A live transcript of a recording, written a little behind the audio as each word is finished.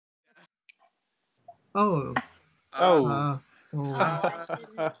Oh. Oh.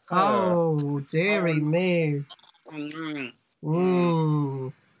 Oh. Oh, dearie me. I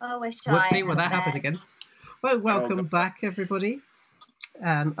wish Whoopsie, well, that happened again. Well, welcome back, everybody.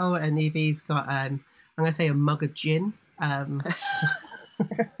 Oh, and Evie's got, I'm going to say a mug of gin.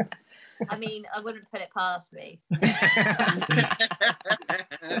 I mean, I wouldn't put it past me.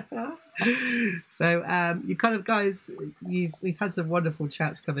 So, you kind of guys, we've had some wonderful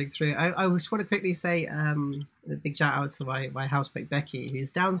chats coming through. I just want to quickly say a big shout out to my housemate Becky, who's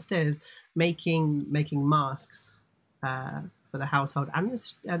downstairs making masks for the household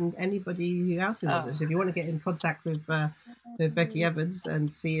and anybody else who wants it. So if you want to get in contact with Becky Evans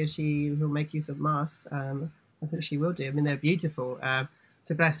and see if she will make use of masks, I think she will do. I mean, they're beautiful.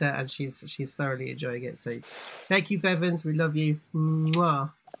 So bless her, and she's thoroughly enjoying it. So thank you, Bevans. We love you.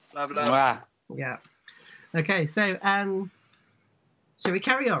 Mwah. Love. Yeah. Okay, so shall we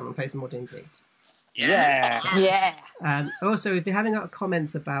carry on and play some more D&D? Yeah. Also, we've been having a lot of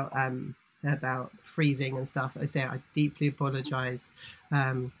comments about freezing and stuff. I say I deeply apologise.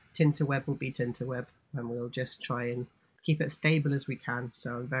 Tinterweb will be Tinterweb, and we'll just try and keep it stable as we can.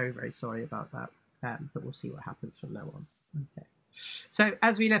 So I'm very, very sorry about that. But we'll see what happens from now on. Okay. So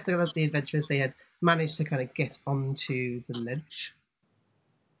as we left the adventurers, they had managed to kind of get onto the ledge.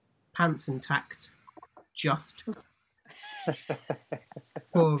 Pants intact, just.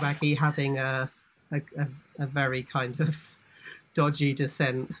 Poor Baggi having a very kind of dodgy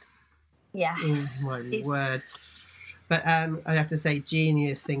descent. Yeah. Oh my word! But I have to say,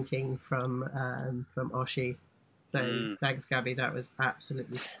 genius thinking from Oshi. So thanks, Gabby. That was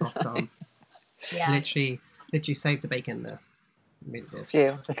absolutely spot on. Yeah. Literally saved the bacon there. Really did.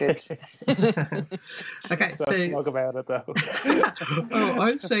 Yeah, good. Okay, So smug about it though. Oh,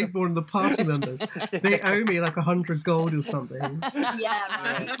 I saved one of the party members. They owe me like 100 gold or something. Yeah,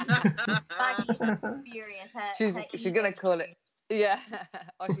 right. Baggy's furious. She's gonna call it. Yeah,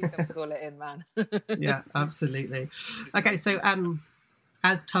 she's gonna call it in, man. Yeah, absolutely. Okay, so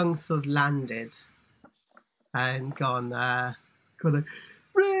as Tunk sort of landed and gone, kind of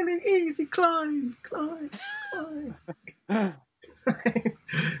really easy climb.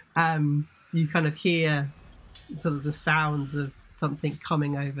 You kind of hear sort of the sounds of something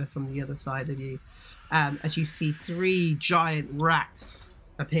coming over from the other side of you, as you see 3 giant rats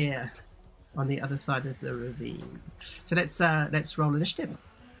appear on the other side of the ravine. So let's roll initiative.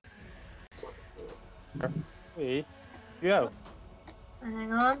 We go.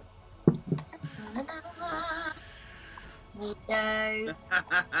 Hang on. No.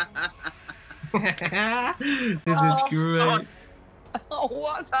 This is great. Oh,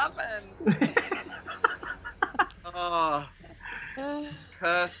 what's happened? Oh,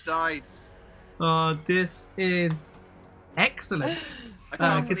 cursed dice. Oh, this is excellent. I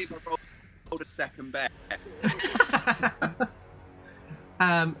can't believe I rolled a second bet.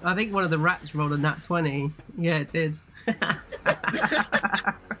 I think one of the rats rolled a nat 20. Yeah, it did.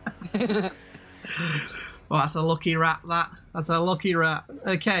 Well, that's a lucky rat, That's a lucky rat.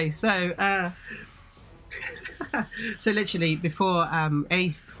 Okay, so so literally before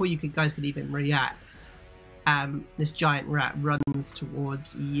you guys could even react, this giant rat runs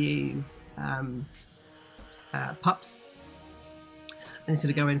towards you, pups, and it's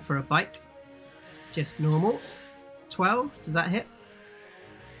going to go in for a bite. Just normal. 12. Does that hit?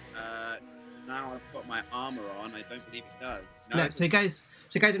 Now I've got my armor on. I don't believe it does. No. So it goes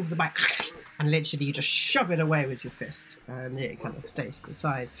into the back, and literally you just shove it away with your fist, and it kind of stays to the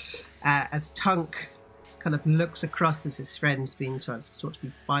side. As Tunk kind of looks across as his friend's being sort of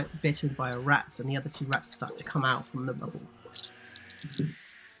be bitten by a rat, and the other 2 rats start to come out from the rubble.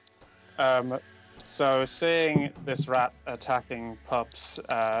 So seeing this rat attacking pups,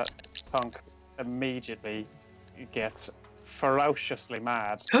 Tunk immediately gets ferociously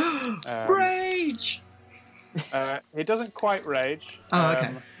mad. Rage! He doesn't quite rage. Oh,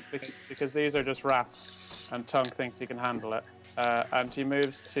 okay. Because these are just rats, and Tunk thinks he can handle it. And he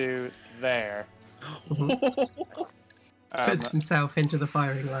moves to there. Puts himself into the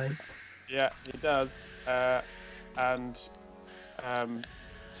firing line. Yeah, he does. And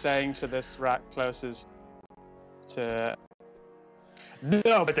saying to this rat closest to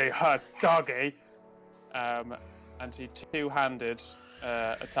nobody hurt doggy, and he two-handed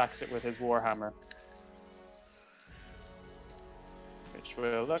attacks it with his warhammer, which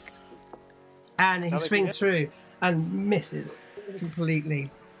will look. And he swings through and misses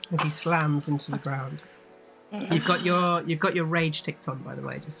completely as he slams into the ground. You've got your rage ticked on, by the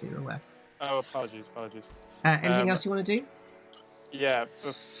way, just so you're aware. Oh, apologies. Anything else you want to do? Yeah,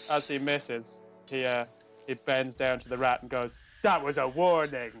 as he misses, he bends down to the rat and goes, "That was a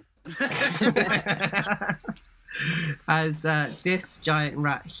warning." As this giant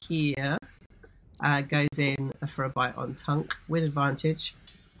rat here goes in for a bite on Tunk with advantage.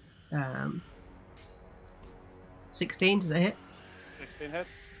 16, does it hit? 16 hits.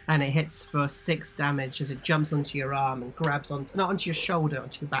 And it hits for 6 damage as it jumps onto your arm and grabs onto, not onto your shoulder,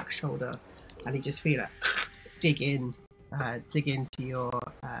 onto your back shoulder, and you just feel it dig into your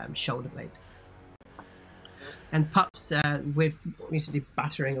shoulder blade. And Pups, with recently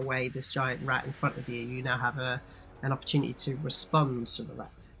battering away this giant rat in front of you, you now have an opportunity to respond to the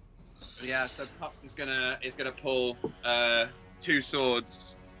rat. Yeah, so Pup is gonna pull 2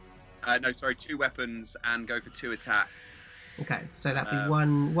 swords. Two weapons and go for 2 attacks. Okay, so that'd be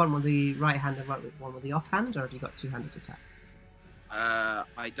one with the right hand and one with the offhand, or have you got 2-handed attacks?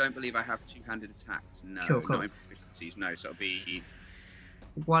 I don't believe I have 2-handed attacks. No, Cool. not in proficiencies. No, so it'll be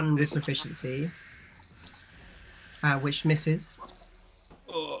one with proficiency, which misses,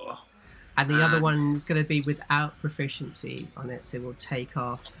 and the other one is going to be without proficiency on it, so we'll take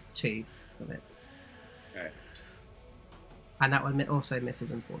off 2 of it. Okay. And that one also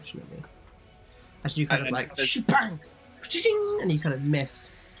misses, unfortunately. As you kind of like, there's- bang, and you kind of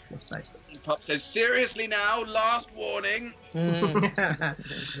miss. Pup says, "Seriously now, last warning."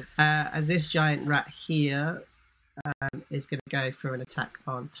 And this giant rat here is going to go for an attack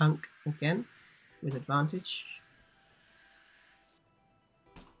on Tunk again with advantage.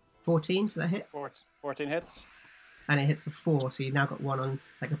 14, does that hit? 14 hits. And it hits for 4, so you've now got one on,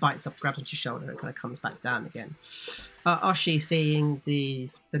 like, it bites up, grabs onto your shoulder, and it kind of comes back down again. Oshi, seeing the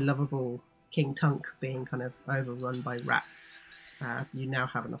lovable King Tunk being kind of overrun by rats, you now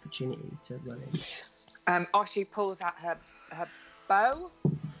have an opportunity to run in. Oshi pulls out her bow.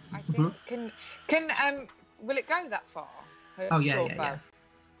 I think can will it go that far? Her short bow?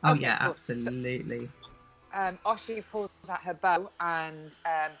 Oh Okay, yeah, cool. absolutely. Oshi pulls out her bow and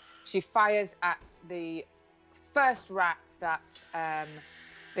she fires at the first rat that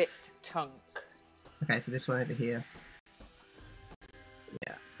bit Tunk. Okay, so this one over here.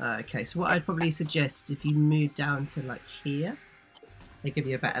 Yeah. Okay, so what I'd probably suggest, if you move down to like here, they give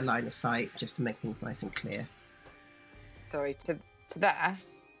you a better line of sight just to make things nice and clear. Sorry, to there.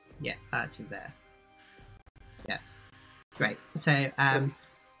 Yeah, to there. Yes. Great. So,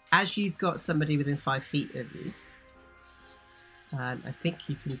 as you've got somebody within 5 feet of you, I think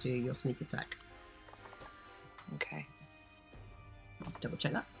you can do your sneak attack. Okay. Double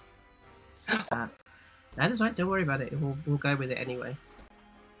check that. That is right. Don't worry about it. We'll go with it anyway.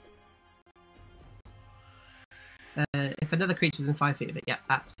 If another creature's within 5 feet of it, yeah,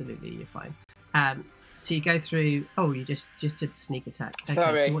 absolutely, you're fine. So you go through. Oh, you just did the sneak attack. Okay,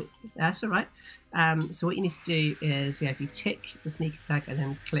 Sorry. So that's all right. So what you need to do is, if you tick the sneak attack and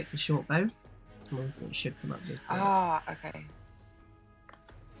then click the short bow, it should come up with. Okay.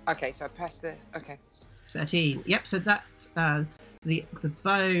 Okay, so I press the. Okay. 13. Yep. So that the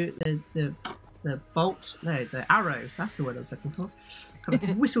bow, the bolt, no, the arrow. That's the word I was looking for. Kind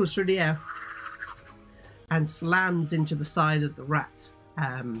of whistles through the air and slams into the side of the rat,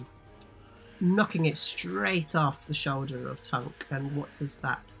 knocking it straight off the shoulder of Tunk. And what does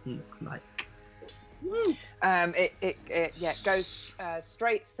that look like? It goes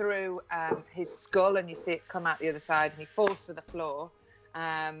straight through his skull, and you see it come out the other side, and he falls to the floor,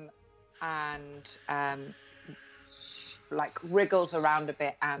 and like wriggles around a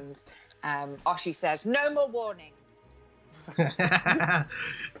bit, and Oshi says, "No more warnings."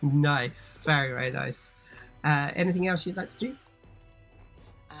 Nice, very, very nice. Anything else you'd like to do?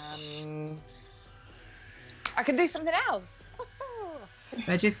 I can do something else.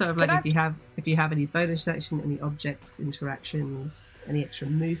 Just sort of like if you have any bonus action, any objects, interactions, any extra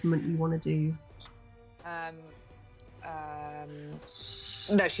movement you want to do.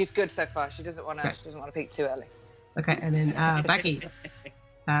 No, she's good so far. She doesn't want to. Okay. She doesn't want to peek too early. Okay, and then Baggi.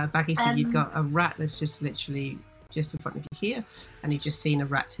 Baggi, so you've got a rat that's just literally just in front of you here, and you've just seen a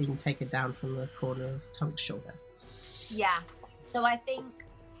rat team take it down from the corner of Tunk's shoulder. Yeah. So I think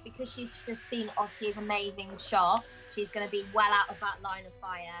because she's just seen Oshi's amazing shot, she's going to be well out of that line of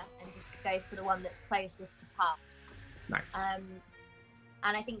fire and just go for the one that's closest to Pups. Nice.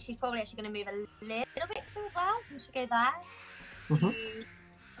 And I think she's probably actually going to move a little bit to the left. We should go there. Mhm.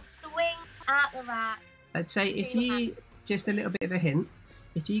 To swing at the rat. I'd say if you, just a little bit of a hint,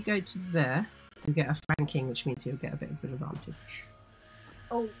 if you go to there, you get a flanking, which means you'll get a bit of an advantage.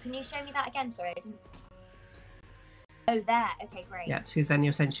 Oh, can you show me that again? Sorry, I didn't. Oh, there. Okay, great. Yeah, because then you'll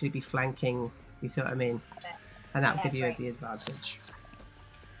essentially be flanking, you see what I mean? Perfect. And that'll Yeah, give you great. the advantage.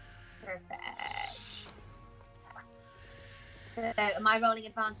 Perfect. So, am I rolling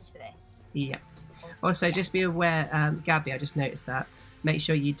advantage for this? Yeah. Also, just be aware, Gabby, I just noticed that make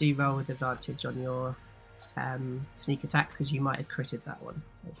sure you do roll with advantage on your sneak attack because you might have critted that one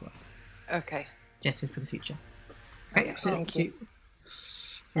as well. Okay. Just for the future. Okay, so thank you.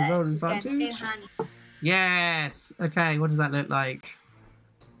 roll She's going advantage. two-handed. Yes. Okay, what does that look like?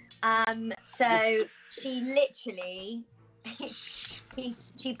 So she literally,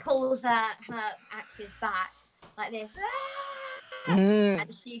 she pulls her axes back like this,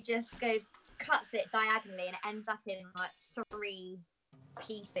 and she just cuts it diagonally, and it ends up in like 3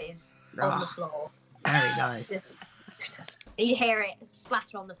 pieces on the floor. Very nice. You hear it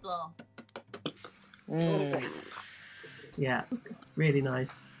splatter on the floor. Yeah, really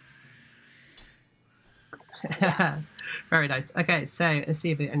nice. Very nice. Okay, so let's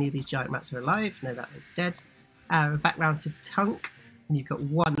see if any of these giant rats are alive. No, that is dead. Back round to Tunk, and you've got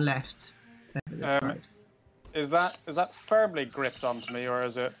one left over this side. Is that firmly gripped onto me, or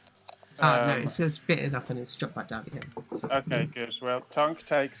is it? No, it's just bitten up and it's dropped back down again. So, Okay, good. Well, Tunk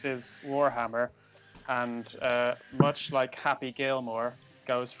takes his warhammer, and much like Happy Gilmore,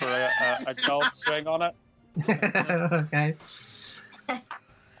 goes for a golf swing on it. Okay.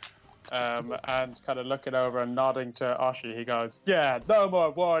 And kind of looking over and nodding to Oshi, he goes, "Yeah, no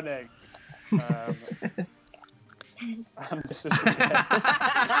more warnings." And this is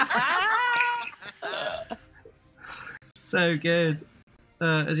So good.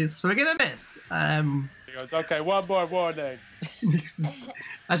 As he's swinging a miss. he goes, "Okay, one more warning."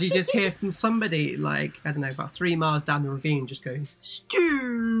 As you just hear from somebody, like, I don't know, about 3 miles down the ravine, just goes,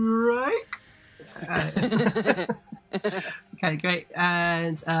 "Strike!" Okay, great.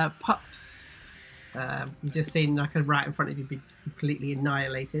 And Pups, you've just seen like a rat in front of you be completely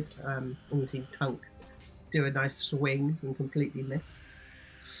annihilated. And you've seen Tunk do a nice swing and completely miss.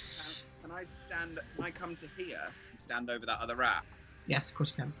 Can I come to here and stand over that other rat? Yes, of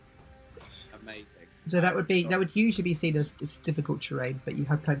course you can. Amazing. So that would usually be seen as difficult terrain, but you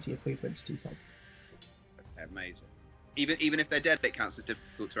have plenty of movement to do so. Okay, amazing. Even if they're dead, it counts as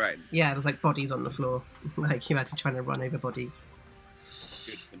difficult terrain. Yeah, there's like bodies on the floor. Like you imagine trying to run over bodies.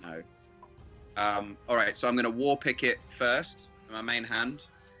 Good to know. All right, so I'm going to war pick it first in my main hand.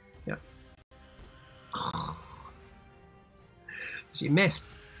 Yep. So you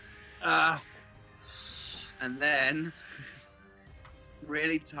missed. And then,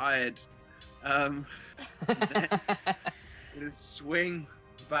 really tired. Gonna swing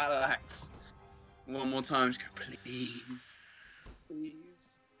battle axe one more time. Just go, please.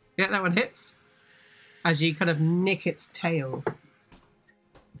 Yeah, that one hits. As you kind of nick its tail.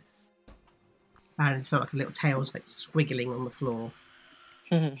 And it's sort of like a little tail's like squiggling on the floor.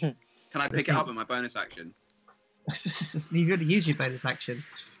 Can I pick it up in my bonus action? You've got to use your bonus action.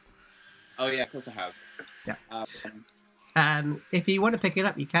 Oh yeah, of course I have. Yeah. If you want to pick it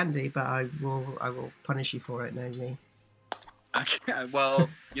up, you can do, but I will punish you for it, knowing me. Okay, well,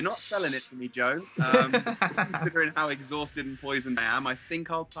 you're not selling it to me, Joe. Considering how exhausted and poisoned I am, I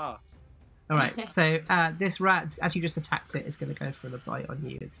think I'll pass. All right. So this rat, as you just attacked it, is going to go for a bite on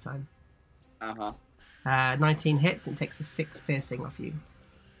you this time. 19 hits and takes a 6 piercing off you.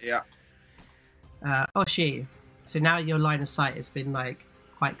 Yeah. Oshi. So now your line of sight has been like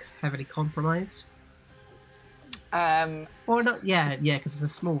quite heavily compromised. Or not? Yeah, because it's a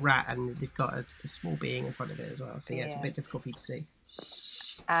small rat and you've got a small being in front of it as well. So yeah, it's a bit difficult for you to see.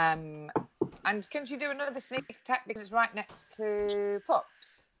 And can you do another sneak attack because it's right next to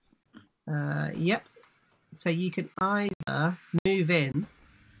Pups? Yep. So you can either move in,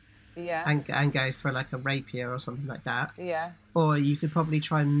 and go for like a rapier or something like that. Yeah. Or you could probably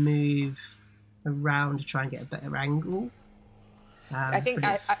try and move around to try and get a better angle. I think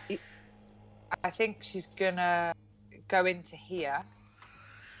she's gonna go into here.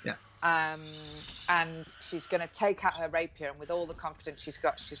 Yeah. And she's gonna take out her rapier, and with all the confidence she's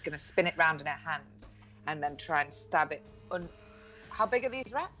got, she's gonna spin it round in her hand, and then try and stab it. How big are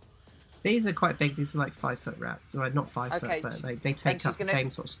these rats? These are quite big. These are like 5-foot rats. Well, not 5 foot, but they take up the same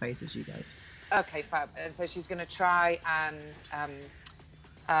sort of space as you guys. Okay, fab. And so she's gonna try and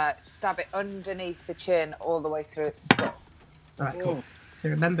stab it underneath the chin all the way through its skull. All right, cool. So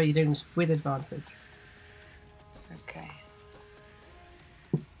remember, you're doing this with advantage. Okay.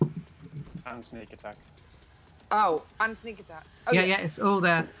 And sneak attack. Oh, and sneak attack. Oh, yeah, it's all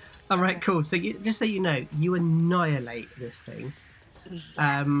there. All right, cool. So just so you know, you annihilate this thing.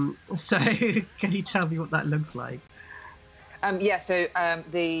 So can you tell me what that looks like?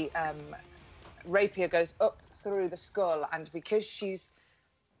 The rapier goes up through the skull, and because she's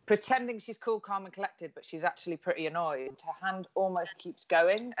pretending she's cool, calm, and collected, but she's actually pretty annoyed, her hand almost keeps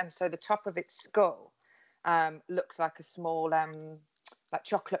going, and so the top of its skull looks like a small like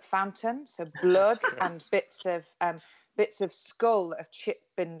chocolate fountain, so blood and bits of bits of skull that have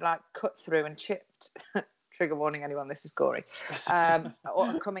been like cut through and chipped. Trigger warning, anyone, this is gory.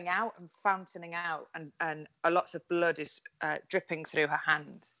 Or coming out and fountaining out, and lots of blood is dripping through her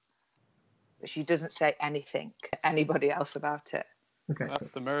hand. But she doesn't say anything to anybody else about it. Okay. That's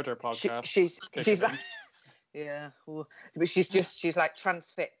the murder podcast. She's like, yeah, but she's like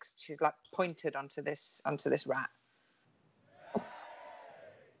transfixed. She's like pointed onto this rat.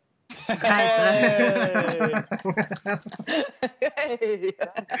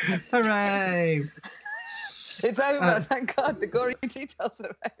 Hooray! It's over, thank God. The gory details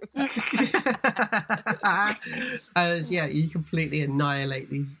are over. Yeah, you completely annihilate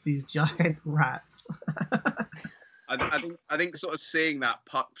these giant rats. I think sort of seeing that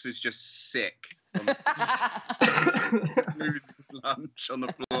Pups is just sick. Moves his lunch on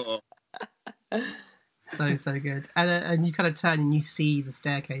the floor. So good. And you kind of turn and you see the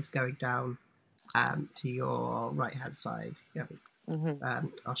staircase going down to your right hand side. Yeah,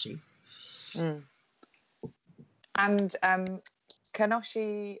 Oshi. Mm. And can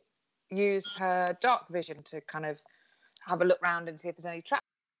Oshi use her dark vision to kind of have a look round and see if there's any traps?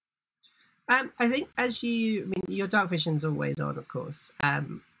 I think your dark vision's always on, of course.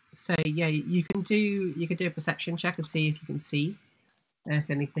 So yeah, you can do a perception check and see if you can see if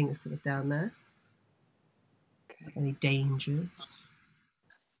anything is sort of down there. Okay. Any dangers?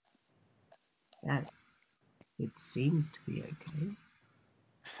 Yeah, it seems to be okay.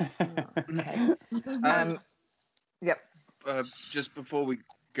 Okay. Yep. Just before we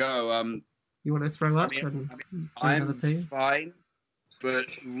go, you want to throw up? I'm fine, but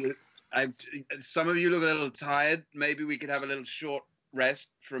some of you look a little tired. Maybe we could have a little short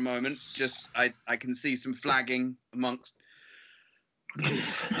rest for a moment. Just I can see some flagging amongst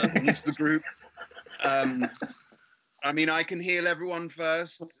the group. I mean, I can heal everyone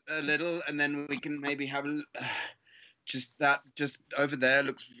first a little, and then we can maybe have just over there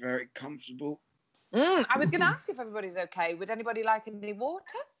looks very comfortable. I was going to ask if everybody's okay. Would anybody like any water?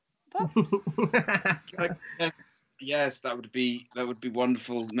 Pups? Yes, that would be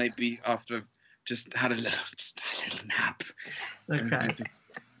wonderful. Maybe after just had a little nap. Okay.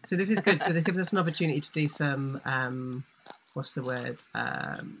 So this is good. So this gives us an opportunity to do some what's the word?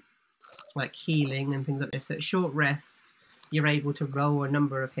 Like healing and things like this. So at short rests, you're able to roll a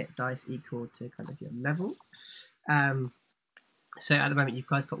number of hit dice equal to kind of your level. So at the moment, you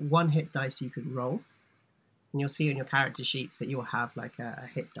guys got one hit dice you can roll, and you'll see on your character sheets that you'll have like a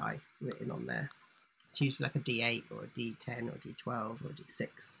hit die written on there. It's usually like a D8 or a D10 or a D12 or a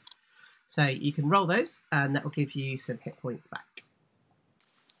D6. So you can roll those, and that will give you some hit points back.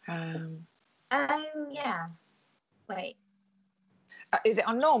 Oh yeah. Wait. Is it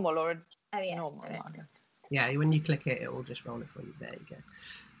on normal or yeah, normal? Yeah, when you click it, it will just roll it for you. There you go.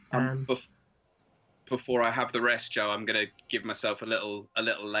 Before I have the rest, Joe, I'm going to give myself a little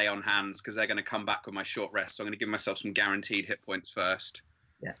lay on hands because they're going to come back with my short rest. So I'm going to give myself some guaranteed hit points first.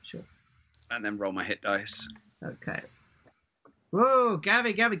 Yeah, sure. And then roll my hit dice. Okay. Whoa,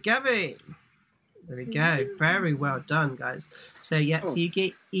 Gabby. There we go. Very well done, guys. So yeah, so you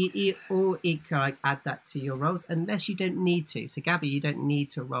get or add that to your rolls unless you don't need to. So Gabby, you don't need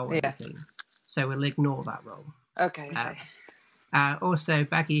to roll anything. So we'll ignore that roll. Okay. Also,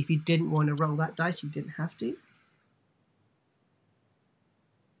 Baggy, if you didn't want to roll that dice, you didn't have to.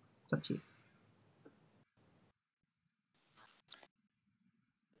 It's up to you.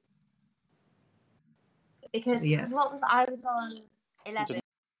 Because what was I was on 11.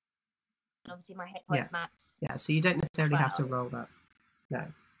 Obviously, my hit point max. Yeah, so you don't necessarily have to roll that. No.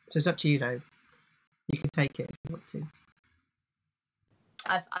 So it's up to you, though. You can take it if you want to.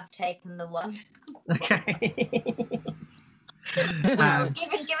 I've taken the one. Okay. Given our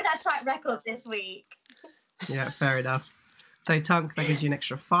track record this week. Yeah, fair enough. So Tunk, that gives you an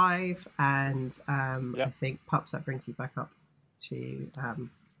extra 5, and I think Pups, that brings you back up to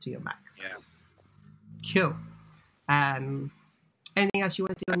your max. Yeah. Cool. Anything else you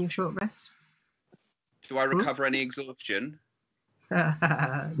want to do on your short rest? Do I recover any exhaustion?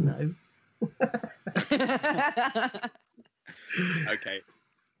 No. Okay.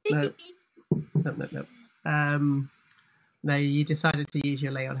 No. No, you decided to use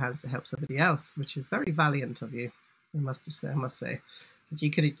your lay on hands to help somebody else, which is very valiant of you, I must say. But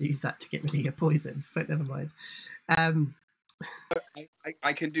you could have used that to get rid of your poison, but never mind. I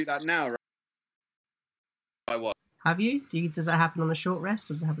can do that now, right? I what? Have you? Does that happen on a short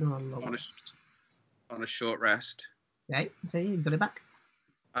rest, or does it happen on a long rest? On a short rest. Okay, so you've got it back.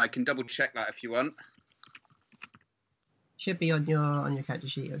 I can double check that if you want. Should be on your character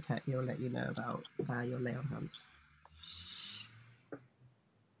sheet. You'll let you know about your lay on hands.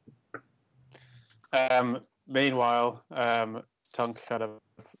 Meanwhile, Tunk kind of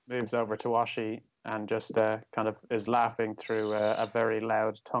moves over to Washi and just kind of is laughing through a very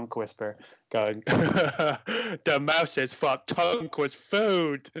loud Tunk whisper, going, "The mouses thought Tunk was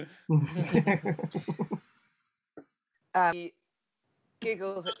food." He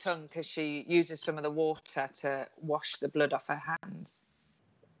giggles at Tunk as she uses some of the water to wash the blood off her hands.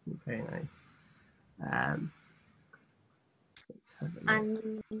 Very nice. Let's have a look.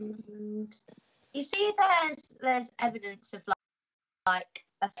 And you see, there's evidence of like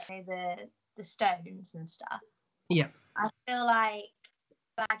the stones and stuff. Yeah. I feel like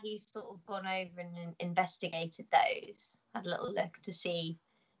Baggy's sort of gone over and investigated those, had a little look to see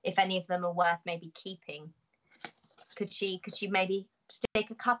if any of them are worth maybe keeping. Could she maybe stick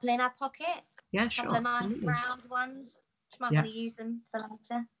a couple in her pocket? Yeah, A sure. couple of nice Absolutely. round ones. She might want to use them for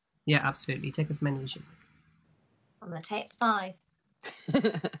later. Yeah, absolutely. Take as many as you like. I'm going to take 5.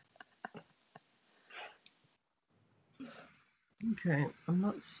 Okay, I'm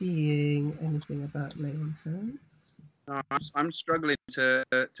not seeing anything about lay on hands. I'm struggling to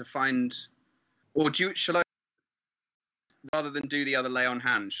find. Or shall I, rather than do the other lay on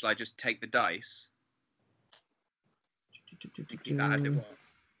hands, shall I just take the dice? Keep that as it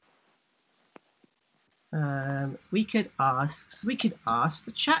was. We could ask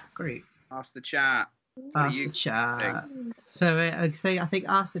the chat group. Ask the chat. Ask the chat. So I think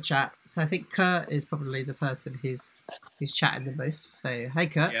ask the chat. So I think Kurt is probably the person who's chatting the most. So hey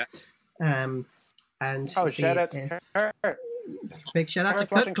Kurt. Yeah. And Shout out to Kurt. Big shout out to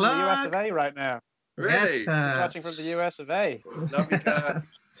Kurt's Kurt watching from the US Clark. of A right now. Really? He's watching from the US of A. Love you, Kurt.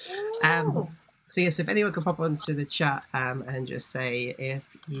 So yes, if anyone could pop onto the chat and just say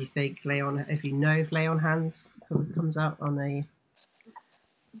if you think if you know if lay on hands comes out on a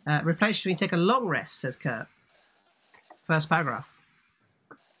replace when you take a long rest, says Kurt. First paragraph.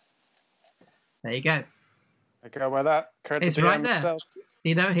 There you go. I go by that. Kurt's It's a DM right there. himself.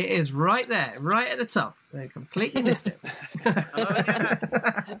 You know, it is right there, right at the top. I completely missed it.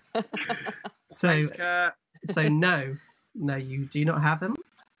 Thanks, Kurt. So no, you do not have them.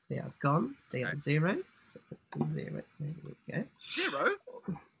 They are gone. They are zeros. 0. There we go. 0?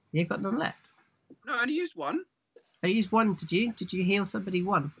 You've got none left. No, I only used 1. I used 1. Did you? Did you heal somebody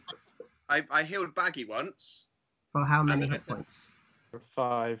 1? I healed Baggy once. For how many then I hit said- points?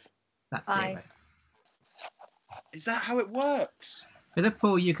 5. That's 0. 5. Is that how it works? With a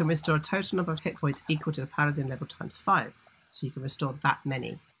pool, you can restore a total number of hit points equal to the paladin level times 5. So you can restore that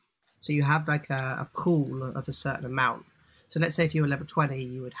many. So you have like a pool of a certain amount. So let's say if you were level 20,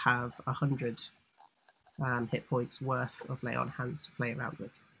 you would have 100 hit points worth of lay on hands to play around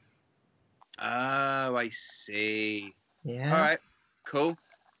with. Oh, I see. Yeah. All right. Cool.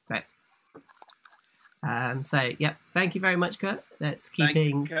 Right. So yeah, thank you very much, Kurt. That's Thank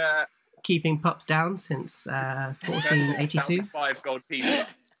you, Kurt. keeping pups down since 1482. 5 gold pieces.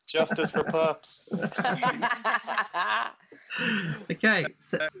 Justice for pups. Okay,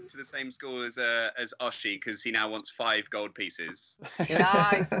 so To the same school as Oshi because he now wants 5 gold pieces.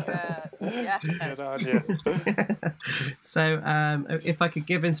 Nice, Kurt. Yes. Good on you. so if I could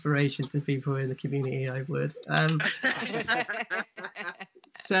give inspiration to people in the community, I would.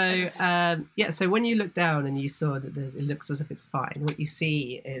 So when you look down and you saw that it looks as if it's fine, what you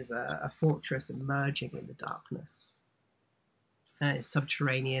see is a fortress emerging in the darkness.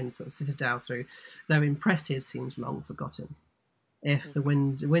 Subterranean sort of citadel through, though impressive, seems long forgotten. If the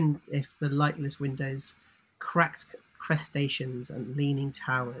lightless windows, cracked crustaceans, and leaning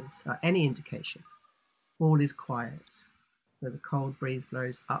towers are any indication, all is quiet. Though the cold breeze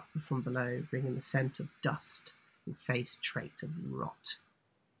blows up from below, bringing the scent of dust and face trait of rot.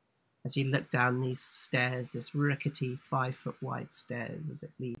 As you look down these stairs, this rickety 5-foot wide stairs, as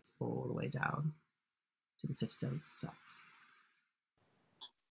it leads all the way down to the citadel itself.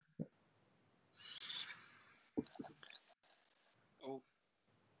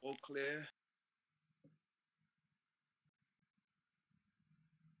 All clear.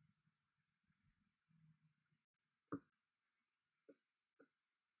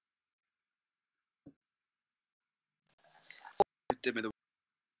 Dim of the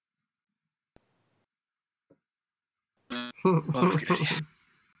Okay.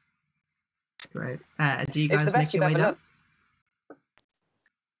 Great. Do you It's guys the make best your you've way ever down?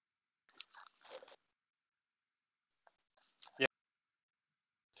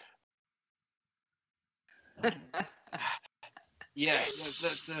 Yeah,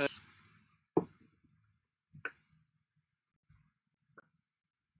 let's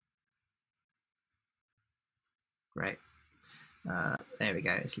Great. There we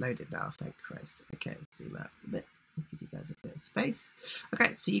go. It's loaded now. Thank Christ. Okay, zoom out a bit. Give you guys a bit of space.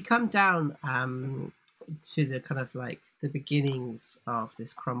 Okay, so you come down to the kind of like the beginnings of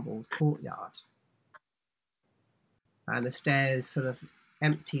this crumbled courtyard. And the stairs sort of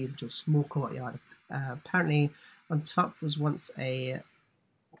empties into a small courtyard. Apparently, on top was once a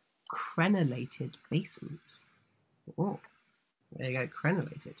crenellated basement. Oh, there you go,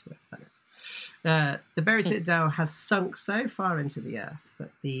 crenellated. The buried citadel has sunk so far into the earth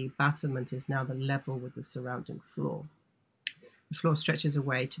that the battlement is now the level with the surrounding floor. The floor stretches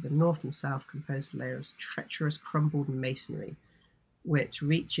away to the north and south, composed of layers of treacherous crumbled masonry, which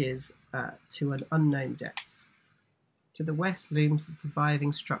reaches to an unknown depth. To the west looms the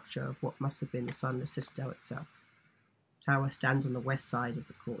surviving structure of what must have been the Sunless Citadel itself. The tower stands on the west side of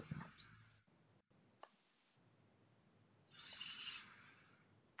the courtyard.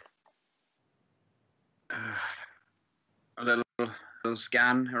 A little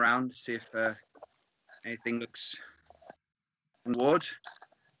scan around, see if anything looks untoward.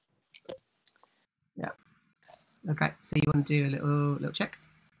 Yeah. Okay, so you want to do a little check?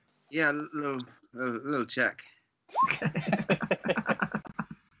 Yeah, a little check.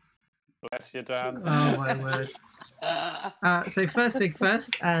 Bless you, Dan. Oh my word. So first thing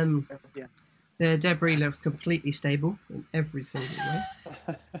first, the debris looks completely stable in every single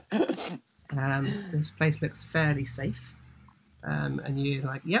way. This place looks fairly safe. And you're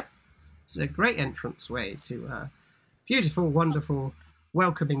like, yep, it's a great entranceway to a beautiful, wonderful,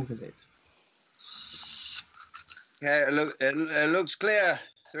 welcoming visit. Okay, it looks clear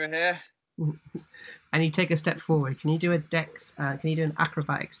through here. And you take a step forward. Can you do a dex? Can you do an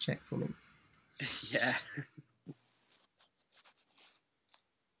acrobatics check for me? Yeah.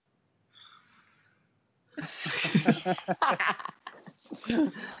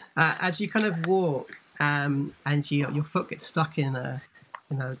 As you kind of walk, and your foot gets stuck in a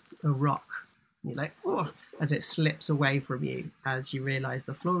rock, you're like, oh, as it slips away from you, as you realise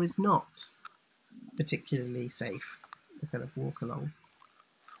the floor is not particularly safe to kind of walk along.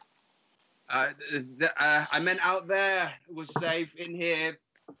 I meant out there was safe. In here,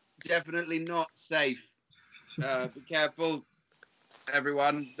 definitely not safe. Be careful,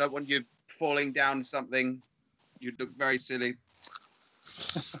 everyone. Don't want you falling down something. You'd look very silly.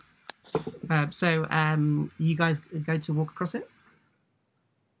 So you guys go to walk across it?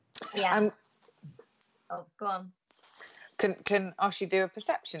 Yeah. Oh, go on. Can Oshi do a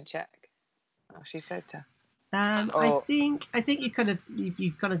perception check? Oshisota. I think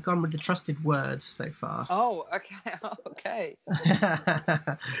you've kind of gone with the trusted word so far. Oh, okay. Oh, okay.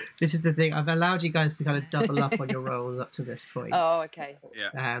 This is the thing. I've allowed you guys to kind of double up on your rolls up to this point. Oh, okay.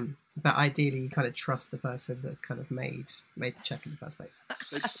 Yeah. But ideally, you kind of trust the person that's kind of made the check in the first place.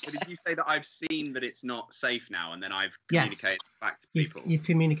 So did you say that I've seen that it's not safe now, and then I've communicated back to people? You've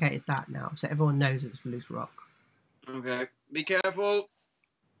communicated that now, so everyone knows it's a loose rock. Okay. Be careful.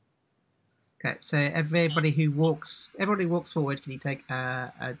 Okay, so everybody who walks forward, can you take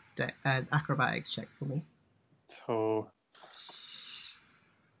an acrobatics check for me? Oh.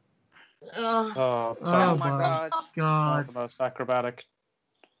 Oh, Oh my God. The most acrobatic.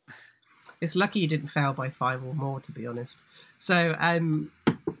 It's lucky you didn't fail by 5 or more, to be honest. So,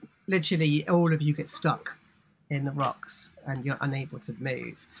 literally, all of you get stuck in the rocks, and you're unable to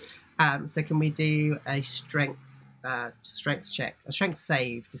move. So, can we do a strength check, a strength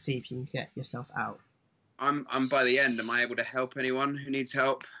save, to see if you can get yourself out? I'm by the end. Am I able to help anyone who needs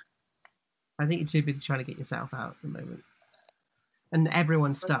help? I think you're too busy trying to get yourself out at the moment, and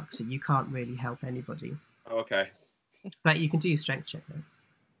everyone's stuck, so you can't really help anybody. Oh, okay. But you can do your strength check though.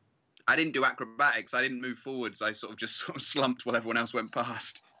 I didn't do acrobatics. I didn't move forwards. I sort of slumped while everyone else went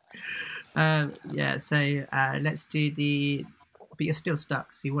past. Yeah. So let's do the. But you're still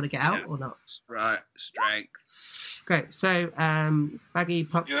stuck. So you want to get out or not? Right. Strength. Great. So Baggi,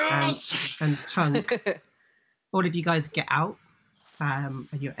 Pops, Yes! and Tunk, all of you guys get out, and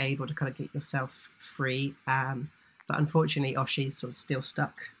you're able to kind of get yourself free. But unfortunately, Oshi's sort of still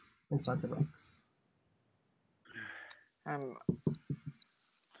stuck inside the rocks.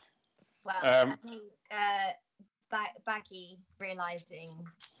 Well, I think Baggi, realising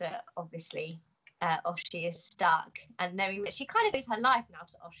that obviously Oshi is stuck, and knowing that she kind of owes her life now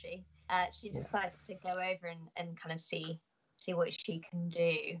to Oshi, she decides to go over and kind of see what she can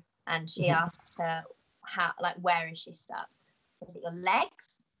do. And she asks her, where is she stuck? Is it your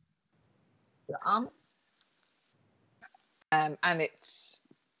legs? Your arms? And it's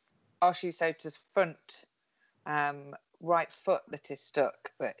Oshisota's front right foot that is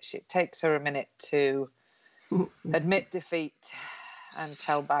stuck, but it takes her a minute to admit defeat and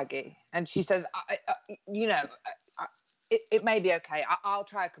tell Baggi. And she says, it may be okay. I'll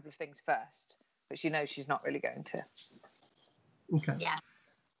try a couple of things first. But she knows she's not really going to. Okay. Yeah.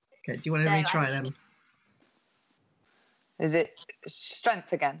 Okay, do you want to retry them? Is it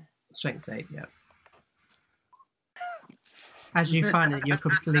strength again? Strength save, yeah. As you find that you're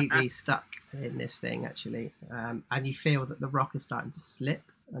completely stuck in this thing, actually, and you feel that the rock is starting to slip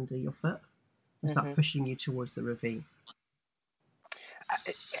under your foot and start pushing you towards the ravine.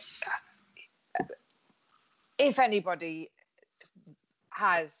 If anybody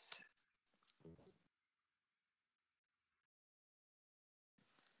has...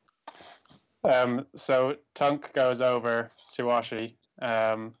 So Tunk goes over to Oshi,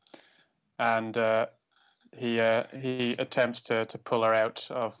 and he attempts to pull her out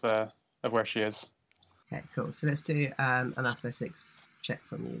of where she is. Okay, cool. So let's do an athletics check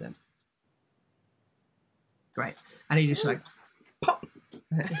from you then. Great. And he just like pop.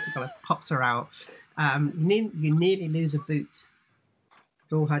 It kind of pops her out. You nearly lose a boot.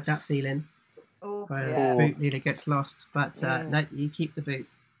 We've all had that feeling. Oh, The boot nearly gets lost, but no, you keep the boot,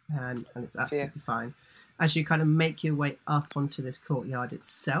 and it's absolutely fine. As you kind of make your way up onto this courtyard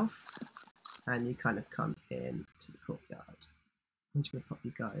itself, and you kind of come in to the courtyard. I'm just going to pop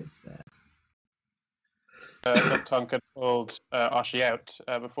you guys there. Tunk had pulled Oshi out.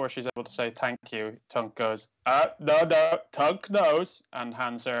 Before she's able to say thank you, Tunk goes, no, Tunk knows, and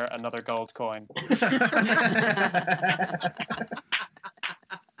hands her another gold coin.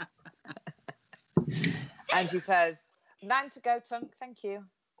 And she says, 9 to go, Tunk, thank you.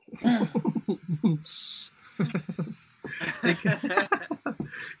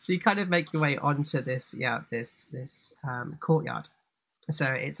 So you kind of make your way onto this courtyard. So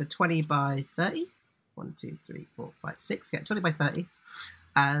it's a 20 by 30. 1, 2, 3, 4, 5, 6. Yeah, 20 by 30.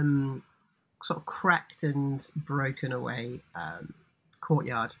 Sort of cracked and broken away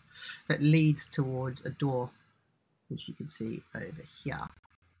courtyard that leads towards a door, which you can see over here.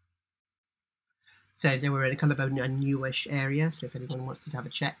 So they were in a kind of a newish area. So if anyone wants to have a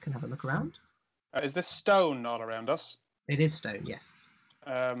check and have a look around. Is this stone all around us? It is stone, yes.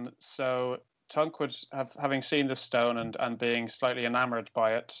 So Tunk would having seen the stone and being slightly enamored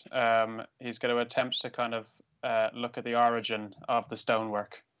by it, he's going to attempt to kind of look at the origin of the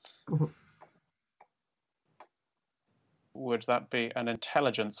stonework. Would that be an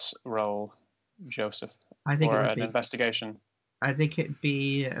intelligence roll, Joseph, I think or it would an be. investigation? I think it'd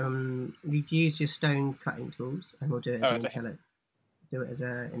be you'd use your stone cutting tools, and we'll do it as intelligence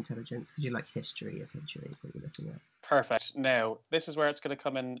because you like history essentially. Is what you're looking at. Perfect. Now, this is where it's going to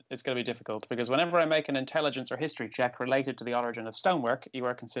come in. It's going to be difficult because whenever I make an intelligence or history check related to the origin of stonework, you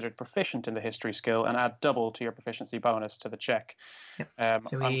are considered proficient in the history skill and add double to your proficiency bonus to the check. Yep.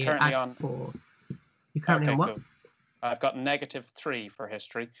 So I'm currently on 4. You're currently on what? Cool. I've got -3 for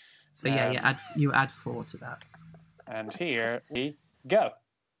history. So you add 4 to that. And here we go.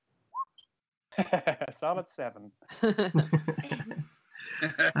 Solid 7.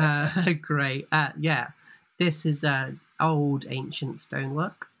 Great. Yeah. This is old ancient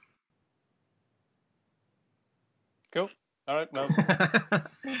stonework. Cool. All right. No.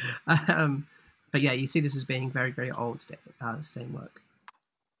 But yeah, you see this as being very, very old stonework.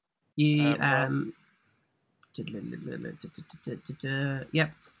 You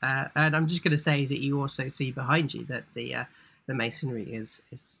yep. And I'm just going to say that you also see behind you that the masonry is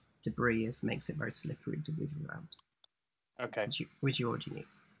debris makes it very slippery to move around. Okay. Which you already knew.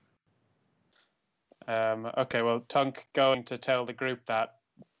 Okay, well, Tunk going to tell the group that,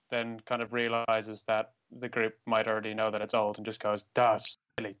 then kind of realizes that the group might already know that it's old and just goes, "Dodge,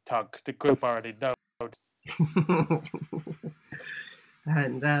 silly Tunk, the group already knows."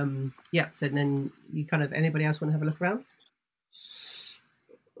 And so then you kind of, anybody else want to have a look around?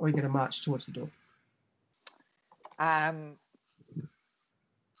 Or are you going to march towards the door?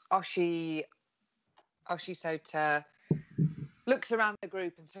 Oshisota looks around the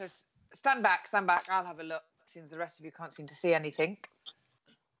group and says, stand back, I'll have a look, since the rest of you can't seem to see anything.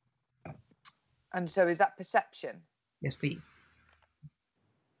 And so is that perception? Yes, please.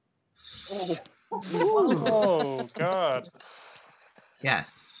 Oh, God.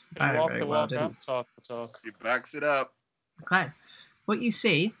 Yes. Walk Very the well walk, done. talk the talk. He backs it up. Okay. What you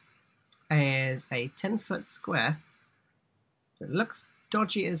see is a 10-foot square that looks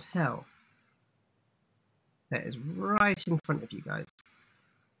dodgy as hell. That is right in front of you guys.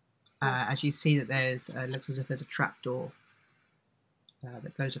 As you see that there's, looks as if there's a trap door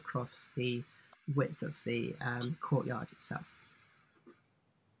that goes across the width of the courtyard itself.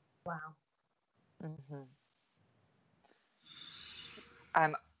 Wow. Mm-hmm.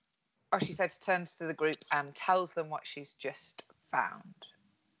 Oshisota turns to the group and tells them what she's just found.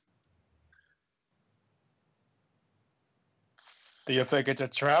 Do you think it's a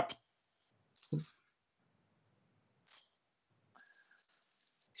trap?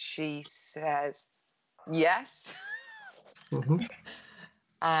 She says, yes. Mhm.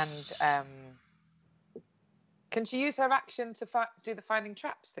 And can she use her action to do the finding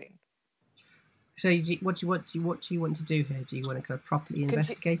traps thing? So what do you want to do here? Do you want to kind of properly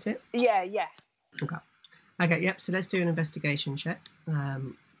investigate it? Yeah. Okay, yep. So let's do an investigation check.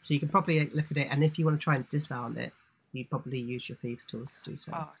 So you can probably look at it, and if you want to try and disarm it, you probably use your thieves' tools to do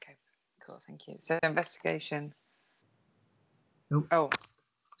so. Oh, okay. Cool, thank you. So investigation. Oh.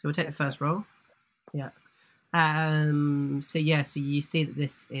 So we'll take the first roll. Yeah. So you see that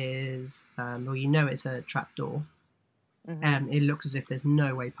this is, or you know it's a trapdoor. And it looks as if there's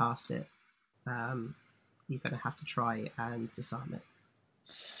no way past it. You're going to have to try and disarm it.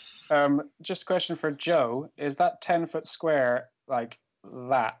 Just a question for Joe. Is that 10-foot square like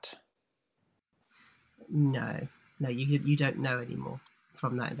that? No, you don't know anymore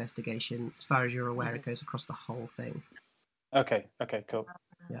from that investigation. As far as you're aware, it goes across the whole thing. Okay, cool.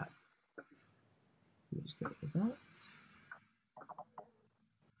 Yeah. Just go with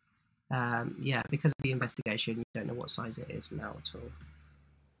that. Because of the investigation, you don't know what size it is now at all.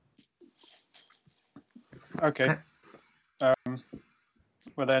 Okay.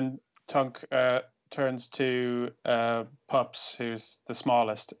 Well then, Tunk turns to Pups, who's the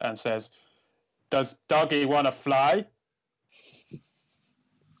smallest, and says, "Does Doggy want to fly?"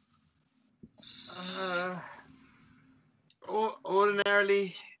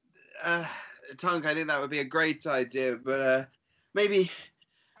 Ordinarily, Tunk, I think that would be a great idea, but maybe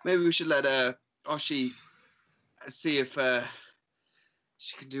we should let Oshi see if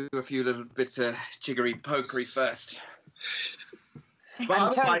she can do a few little bits of jiggery pokery first.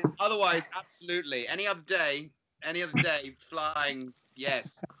 But otherwise, absolutely. Any other day, flying,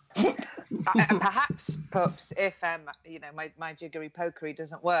 yes. Perhaps, Pups, if my jiggery pokery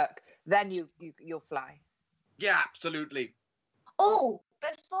doesn't work, then you'll fly. Yeah, absolutely. Oh,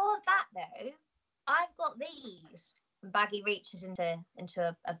 before that though, I've got these. Baggy reaches into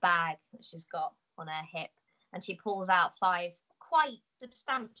a bag that she's got on her hip, and she pulls out 5 quite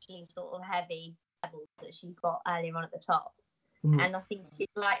substantially sort of heavy pebbles that she got earlier on at the top. And I think she'd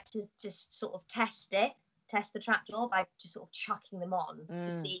like to just sort of test the trapdoor by just sort of chucking them on to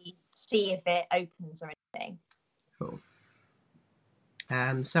see if it opens or anything. Cool.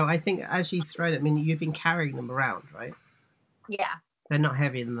 So I think as you throw them, you've been carrying them around, right? Yeah. They're not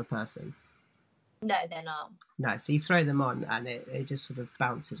heavier than the person. No, they're not. No, so you throw them on and it just sort of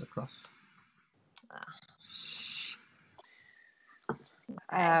bounces across.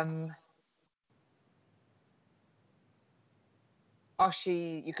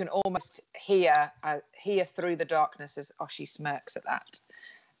 Oshi, you can almost hear through the darkness as Oshi smirks at that.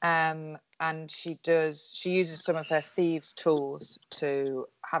 And she uses some of her thieves' tools to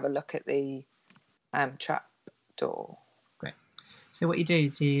have a look at the trap door. Great. So what you do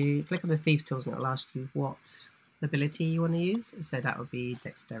is you click on the thieves' tools and it'll ask you what ability you want to use. So that would be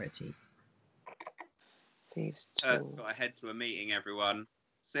dexterity. Thieves' tools. Got to head to a meeting, everyone.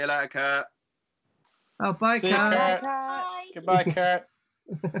 See you later, Kurt. Oh, bye, See Kurt. you, Kurt. Bye. Goodbye, Kurt.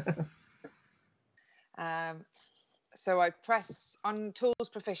 So I press on tools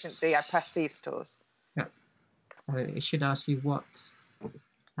proficiency. I press thieves' tools. Yeah. It should ask you what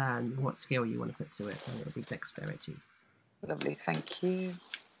skill you want to put to it, and it'll be dexterity. Lovely, thank you.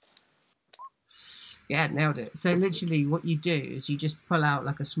 Yeah, nailed it. So literally, what you do is you just pull out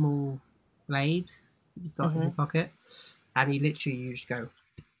like a small blade you've got in your pocket, and you just go,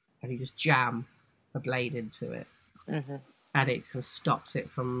 and you just jam a blade into it, and it kind of stops it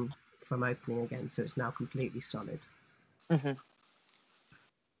from opening again. So it's now completely solid. Yeah,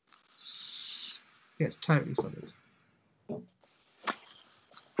 it's totally solid.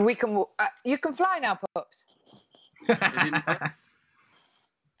 We can. You can fly now, Pups.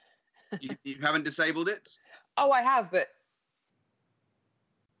 You haven't disabled it? Oh, I have, but.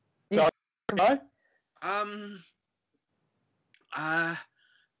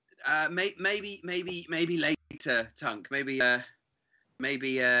 Maybe later, Tunk. Maybe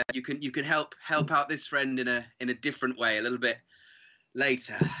you can help out this friend in a different way a little bit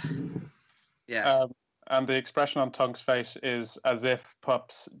later. Yeah. And the expression on Tunk's face is as if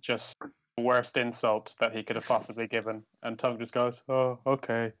Pups just the worst insult that he could have possibly given, and Tunk just goes, "Oh,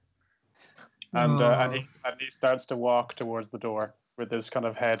 okay," and he starts to walk towards the door with his kind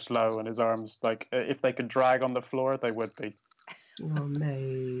of head low and his arms like if they could drag on the floor, they would be. Oh,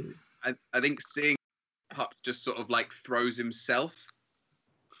 mate. I think seeing Pup just sort of like throws himself.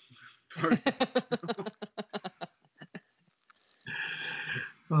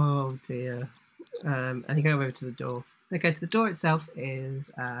 Oh dear. And you go over to the door. Okay, so the door itself is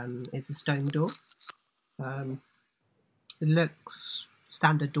it's a stone door. It looks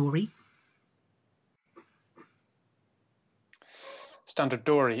standard doory. Standard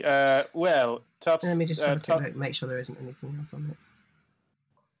dory. Well, tops. Let me just have a quick look, make sure there isn't anything else on it.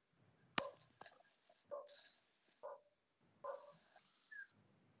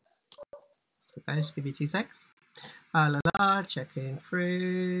 So guys, give you 2 secs. Checking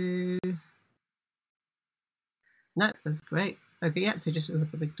through. No, that's great. Okay, yeah. So just look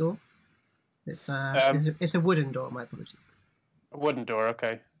at the big door. It's a wooden door. My apologies. A wooden door.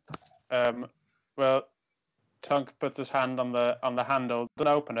 Okay. Well, Tunk puts his hand on the handle,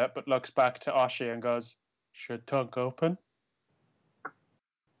 doesn't open it, but looks back to Oshi and goes, "Should Tunk open?"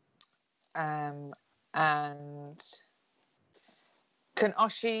 And can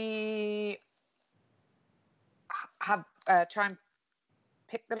Oshi have try and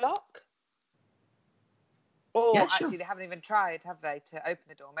pick the lock? Or Yeah, actually, sure. they haven't even tried, have they, to open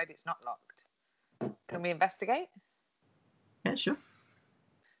the door? Maybe it's not locked. Can we investigate? Yeah, sure.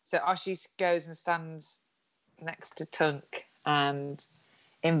 So Oshi goes and stands next to Tunk and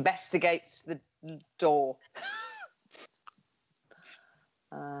investigates the door.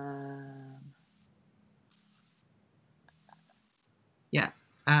 Yeah,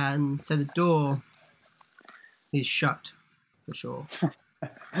 and so the door is shut for sure.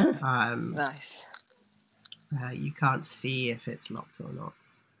 Nice. You can't see if it's locked or not.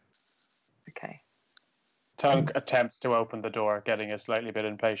 Okay. Tunk attempts to open the door, getting a slightly bit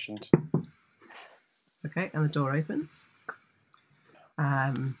impatient. Okay, and the door opens.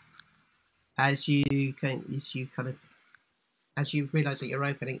 As you realise that you're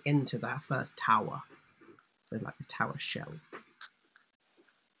opening into that first tower, with like a tower shell.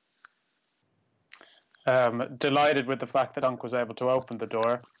 Delighted with the fact that Tunk was able to open the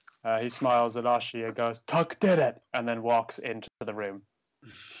door, he smiles at Oshi and goes, "Tunk did it!" and then walks into the room.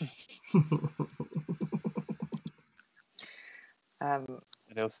 And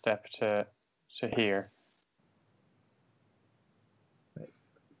he'll step to here.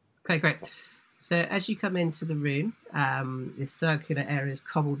 Okay, great. So as you come into the room, this circular area is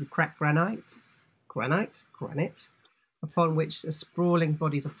cobbled with cracked granite, upon which are sprawling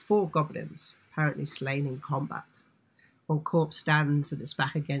bodies of 4 goblins, apparently slain in combat. One corpse stands with its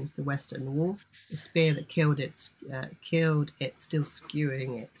back against the western wall, the spear that killed it still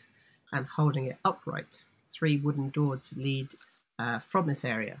skewering it and holding it upright. 3 wooden doors lead from this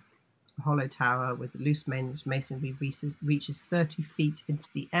area. A hollow tower with loose masonry reaches 30 feet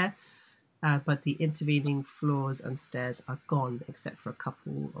into the air, but the intervening floors and stairs are gone except for a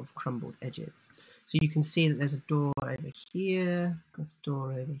couple of crumbled edges. So you can see that there's a door over here, there's a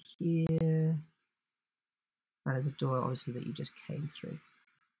door over here, and there's a door obviously that you just came through.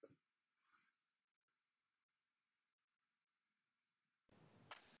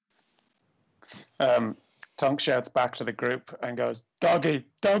 Tunk shouts back to the group and goes, "Doggy,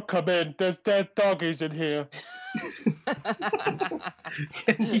 don't come in. There's dead doggies in here."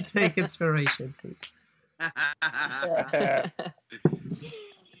 Can you take inspiration, please?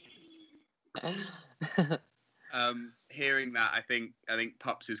 Hearing that, I think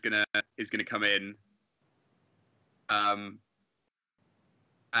Pups is gonna come in. And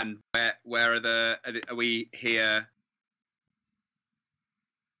where are we here?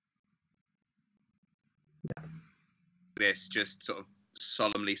 Yeah. This just sort of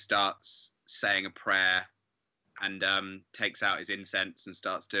solemnly starts saying a prayer, and takes out his incense and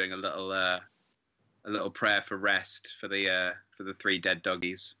starts doing a little prayer for rest for the 3 dead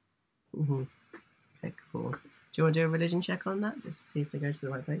doggies. Mm-hmm. Okay, cool. Do you want to do a religion check on that, just to see if they go to the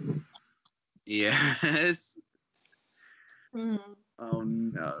right place? Yes. Mm. Oh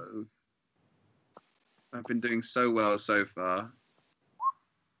no. I've been doing so well so far.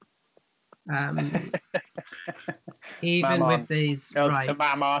 Even Mammon. with these Goes rites, to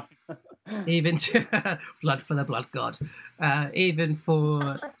Mammon. even to blood for the blood god, even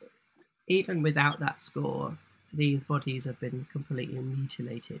without that score, these bodies have been completely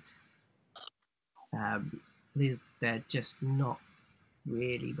mutilated. They're just not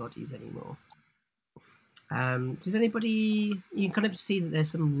really bodies anymore. Does anybody? You can kind of see that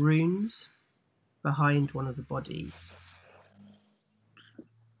there's some runes behind one of the bodies.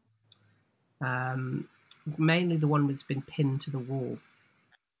 Mainly the one that's been pinned to the wall.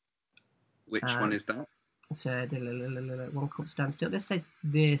 Which one is that? So one corpse stands still. Let's say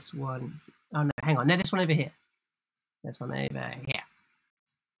this one. Oh no, hang on. No, this one over here. This one over here.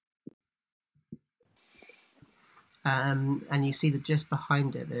 And you see that just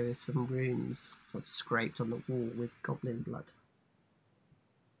behind it there is some runes sort of scraped on the wall with goblin blood.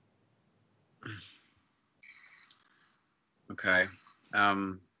 Okay.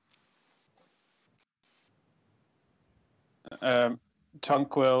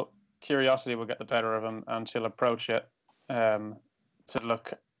 Curiosity will get the better of him, and she'll approach it to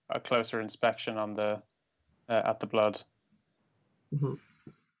look a closer inspection on the at the blood. Mm-hmm.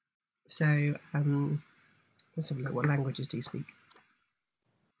 So, let's have a look. What languages do you speak?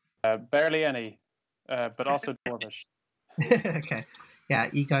 Barely any, but also Dwarvish. Okay. Yeah,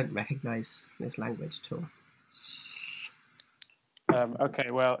 you don't recognise this language at all.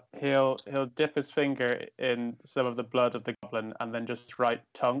 Okay, well, he'll dip his finger in some of the blood of the goblin and then just write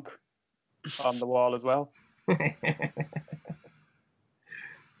Tunk on the wall as well.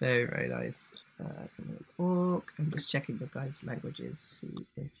 Very, very nice. Orc. I'm just checking the guys' languages, see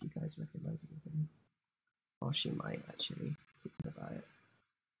if you guys recognise anything. Or she might actually, thinking about it.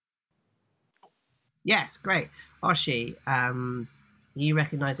 Yes, great. Oshi, you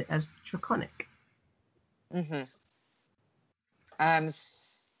recognise it as Draconic. Mm-hmm.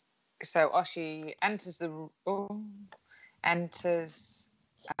 So Oshi enters the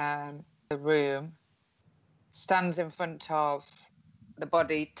room, stands in front of the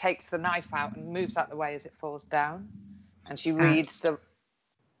body, takes the knife out and moves out the way as it falls down, and she reads the.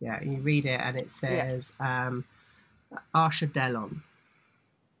 Yeah, you read it and it says Arshadelon,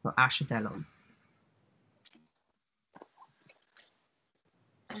 or Ashadelon.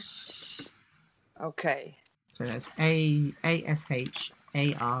 Okay. So that's Ashardalon,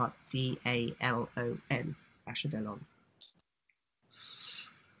 Ashadelon.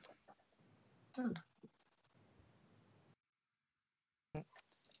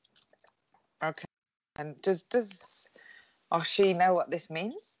 Okay. And does Oshi know what this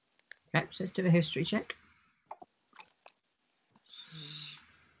means? Okay, so let's do a history check.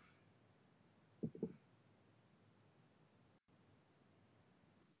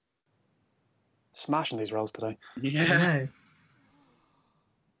 Smashing these rolls today. Yeah. No.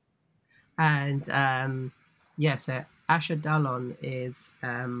 And so Ashardalon is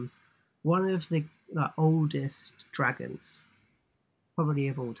one of the oldest dragons, probably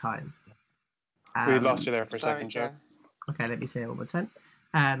of all time. We lost you there for a Sorry, second, Joe. Joe. Okay, let me say it one more time.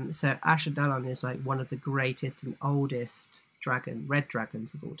 So Ashardalon is like one of the greatest and oldest red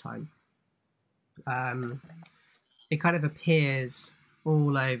dragons of all time. It kind of appears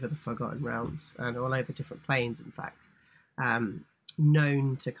all over the Forgotten Realms and all over different planes, in fact.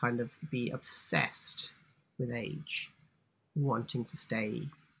 Known to kind of be obsessed with age, wanting to stay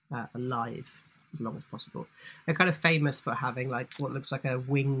alive as long as possible. They're kind of famous for having like what looks like a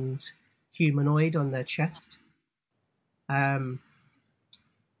winged humanoid on their chest. But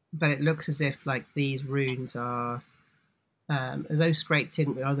it looks as if like these runes are, although scraped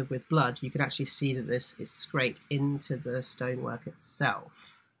in with blood, you can actually see that this is scraped into the stonework itself.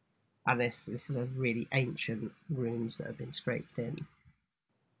 And this is a really ancient runes that have been scraped in.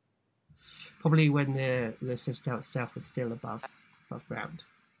 Probably when the citadel itself was still above ground.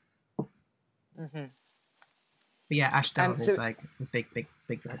 Mm-hmm. But yeah, Ashdown is like a big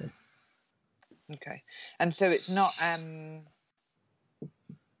dragon. Okay, and so it's not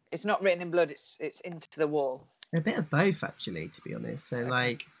written in blood. It's into the wall. A bit of both, actually, to be honest. So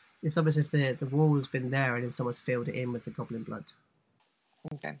like, it's almost as if the wall has been there and then someone's filled it in with the goblin blood.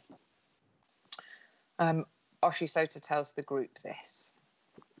 Okay. Oshisota tells the group this.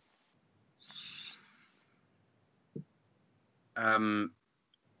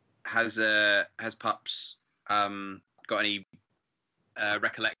 Has Pups got any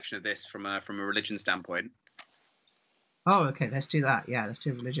recollection of this from a religion standpoint? Oh, okay. Let's do that. Yeah, let's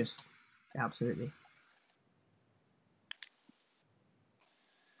do religious. Yeah, absolutely.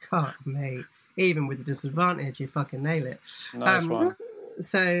 God, mate. Even with the disadvantage, you fucking nail it. Nice one.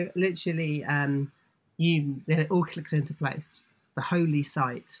 So literally, it all clicked into place. The holy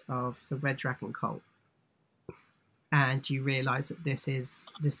site of the Red Dragon cult, and you realise that this is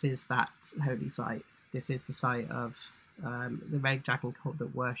that holy site. This is the site of the Red Dragon cult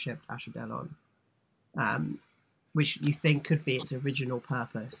that worshipped Ashardalon, which you think could be its original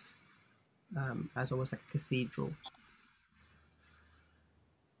purpose, as almost like a cathedral.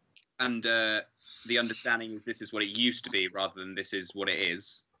 And the understanding is this is what it used to be rather than this is what it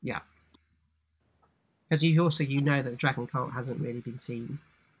is. Yeah. Because you know that the Dragon Cult hasn't really been seen.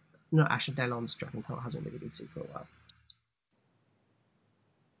 Not Ashardalon's Dragon Cult hasn't really been seen for a while.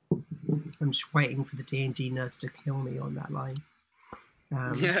 I'm just waiting for the D&D nerds to kill me on that line.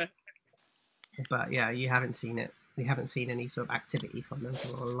 Yeah. But yeah, you haven't seen it. We haven't seen any sort of activity from them for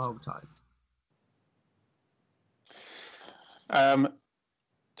a long time.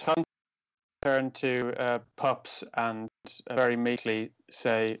 Tunk turn to Pups and very meekly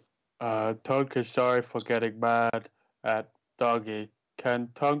say, Tunk is sorry for getting mad at Doggy. Can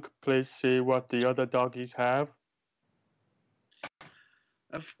Tunk please see what the other doggies have?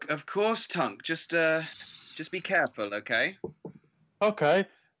 Of course, Tunk. Just be careful, okay? Okay.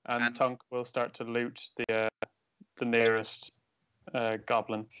 And Tunk will start to loot the nearest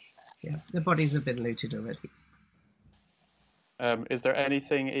goblin. Yeah, the bodies have been looted already. Is there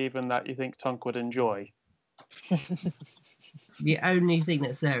anything even that you think Tunk would enjoy? The only thing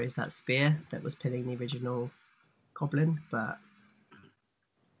that's there is that spear that was pinning the original goblin, but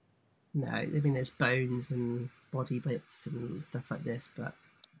no, I mean there's bones and body bits and stuff like this, but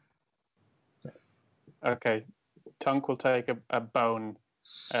so. Okay, Tunk will take a bone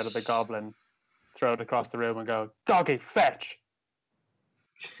out of the goblin, throw it across the room and go, "Doggy, fetch!"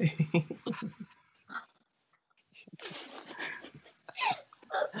 That's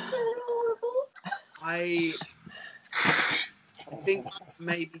so horrible. I think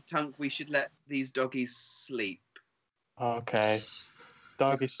maybe, Tunk, we should let these doggies sleep. Okay.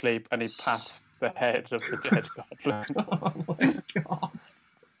 Doggy sleep, and he pats the head of the dead goblin. Oh my god.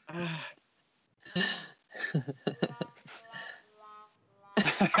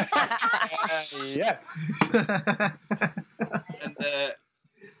 Yes. And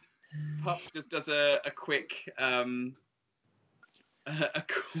Pops just does a quick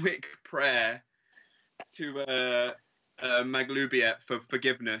prayer to Maglubiet for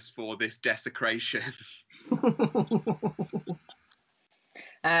forgiveness for this desecration.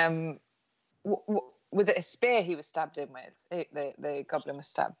 Was it a spear he was stabbed in with? The goblin was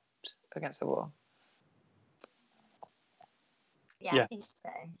stabbed against the wall. Yeah, Yeah. I think so.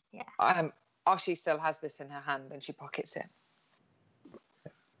 Yeah. Oshi still has this in her hand and she pockets it.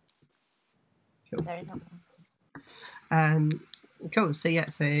 Cool. Very nice. Cool. So yeah.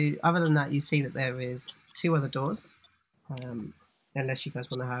 So other than that, you see that there is 2 other doors. Unless you guys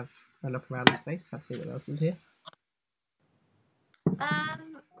want to have a look around the space, have see what else is here. I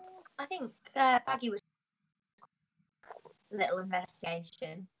think Baggy was a little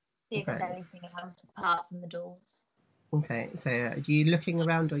investigation. See if there's Okay. anything else apart from the doors. Okay. So are you looking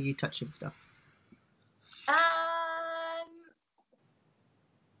around or are you touching stuff?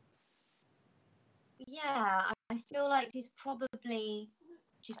 Yeah, I feel like she's probably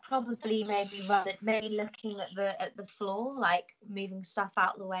maybe looking at the floor, like moving stuff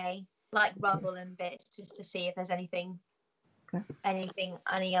out of the way, like rubble and bits, just to see if there's anything,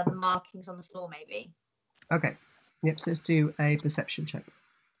 any other markings on the floor, maybe. Okay. Yep. So let's do a perception check.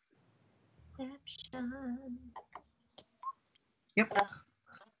 Perception. Yep. Ugh.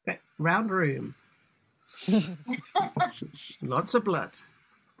 Okay. Round room. Lots of blood.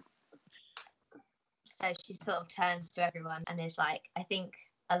 So she sort of turns to everyone and is like, I think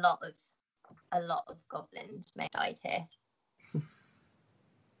a lot of goblins may have died here.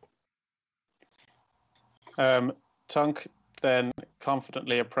 Tunk then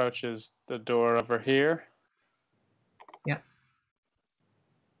confidently approaches the door over here. Yeah.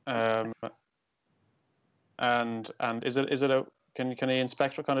 And is it a can he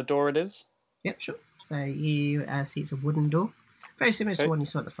inspect what kind of door it is? Yep, sure. So you see it's a wooden door, very similar to the one you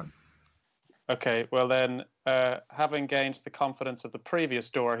saw at the front. Okay, well then, having gained the confidence of the previous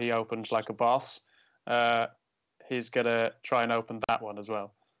door he opened like a boss, he's gonna try and open that one as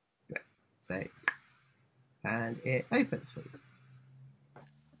well. Yeah. So, and it opens for you.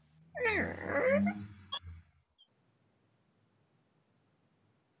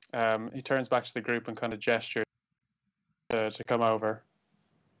 He turns back to the group and kind of gestures to come over.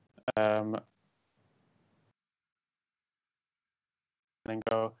 And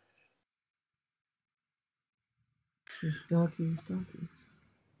go. It's doggies.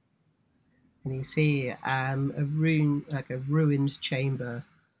 And you see a ruined chamber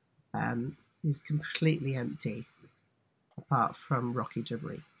is completely empty, apart from rocky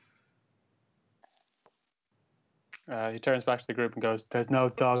debris. He turns back to the group and goes, "There's no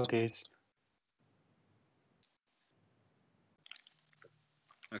doggies."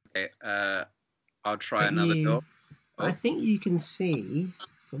 Okay, I'll try another door. Oh. I think you can see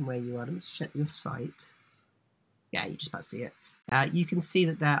from where you are. Let me just check your sight. Yeah, you just about to see it. You can see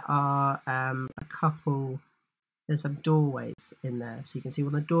that there are a couple. There's some doorways in there, so you can see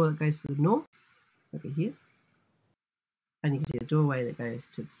one the door that goes to the north over here, and you can see a doorway that goes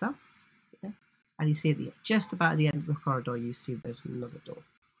to the south. Okay. And you see just about at the end of the corridor, you see there's another door.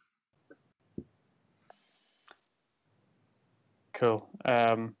 Cool.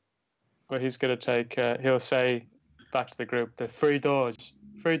 Well, he's going to take. He'll say back to the group, "The 3 doors.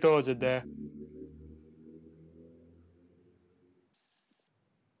 3 doors in there."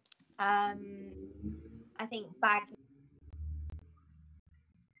 I think Baggy.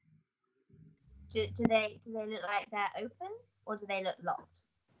 Do they look like they're open or do they look locked?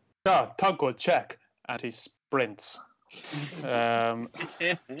 Oh, Tunk will check, and he sprints.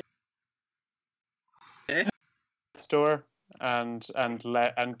 Store, and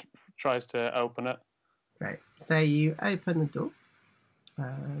tries to open it. Great. So you open the door.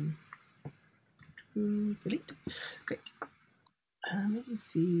 Delete. Great. Let me just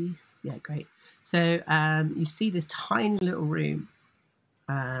see. Yeah, great. So you see this tiny little room.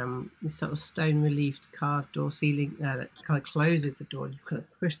 This sort of stone reliefed carved door ceiling that kind of closes the door. You kind of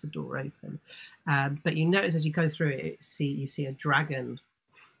push the door open, but you notice as you go through it, you see a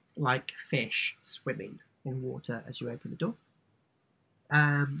dragon-like fish swimming in water as you open the door.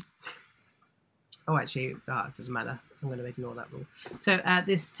 It doesn't matter. I'm going to ignore that rule. So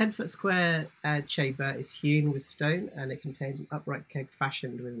this 10-foot square chamber is hewn with stone, and it contains an upright keg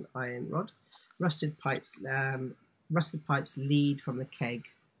fashioned with an iron rod. Rusted pipes lead from the keg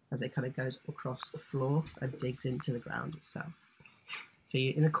as it kind of goes across the floor and digs into the ground itself. So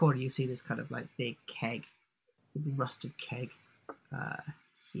in the corner you see this kind of like big keg, big rusted keg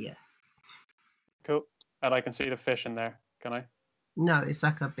here. Cool. And I can see the fish in there, can I? No, it's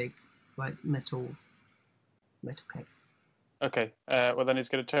like a big like metal keg. Okay. Well, then he's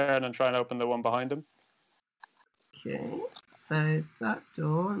going to turn and try and open the one behind him. Okay. So that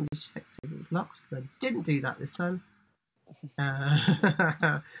door, let me just check if it was locked. I didn't do that this time.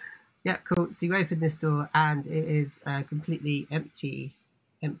 Yeah, cool. So you open this door, and it is a completely empty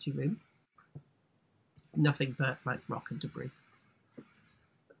room. Nothing but like rock and debris.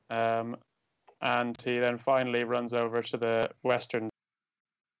 And he then finally runs over to the western.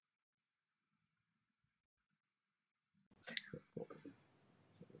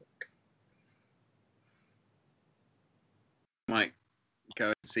 Might go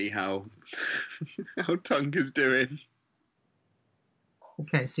and see how Tunk is doing.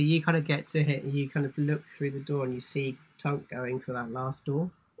 Okay, so you kind of get to it, and you kind of look through the door, and you see Tunk going for that last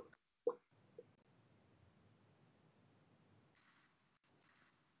door.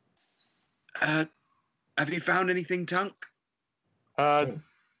 Have you found anything, Tunk? The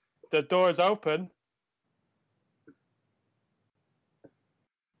door's open.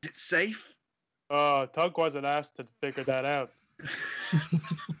 Is it safe? Oh, Tunk wasn't asked to figure that out.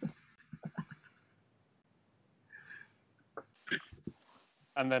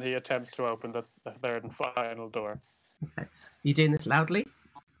 And then he attempts to open the third and final door. Okay. You doing this loudly?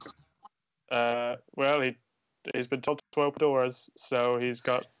 Well, he's been told to open doors, so he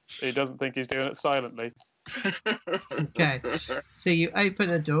doesn't think he's doing it silently. Okay. So you open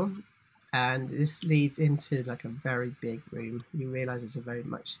a door, and this leads into like a very big room. You realise it's a very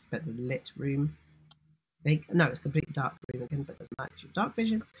much better lit room. No, it's a completely dark room again, but doesn't match your dark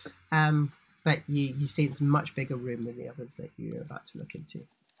vision. But you see it's a much bigger room than the others that you're about to look into.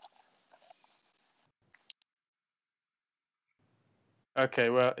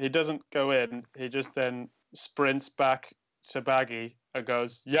 Okay, well, he doesn't go in. He just then sprints back to Baggi and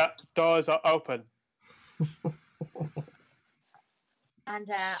goes, "Yeah, doors are open."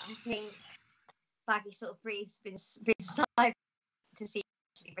 And I think Baggi sort of breathes sigh to see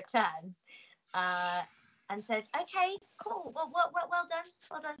you return, and says, "Okay, cool. Well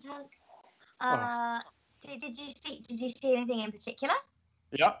done, Tunk. Did you see anything in particular?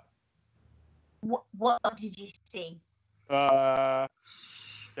 Yeah. What did you see?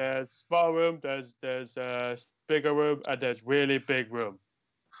 There's small room. There's bigger room, and there's really big room.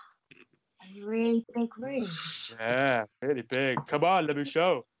 A really big room. Yeah, really big. Come on, let me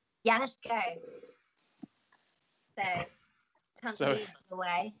show. Yeah, let's go." So Tunk leads the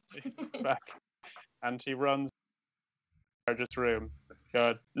way. He's back, and he runs to the largest room.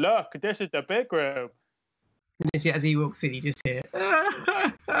 Going, "Look, this is the big room." And as he walks in, you just hear.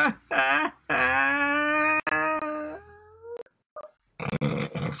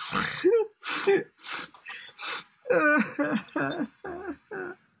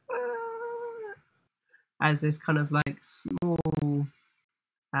 As this kind of like small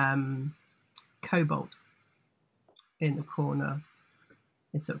kobold in the corner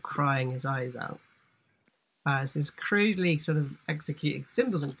is sort of crying his eyes out. As is crudely sort of executing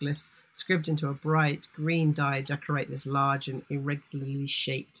symbols and glyphs scribbled into a bright green dye decorate this large and irregularly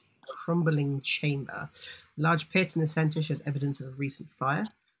shaped crumbling chamber. A large pit in the centre shows evidence of a recent fire.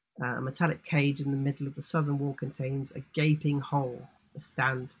 A metallic cage in the middle of the southern wall contains a gaping hole that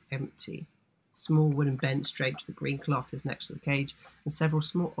stands empty. A small wooden bench draped with green cloth is next to the cage, and several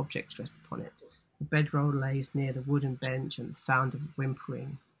small objects rest upon it. The bedroll lays near the wooden bench, and the sound of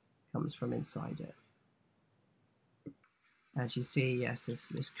whimpering comes from inside it. As you see, yes,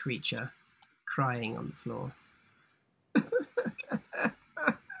 this creature crying on the floor.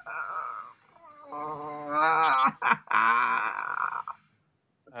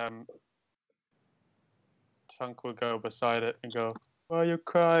 Tunk will go beside it and go, "Why are you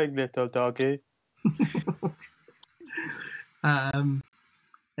crying, little doggy?" And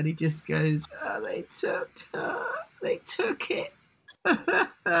he just goes, oh, they took it.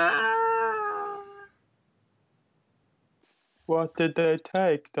 What did they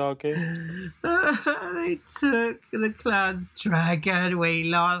take, doggy? They took the clan's dragon. We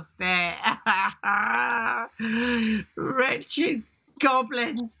lost it. Wretched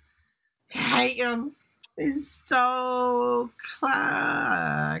goblins. Hate them. They stole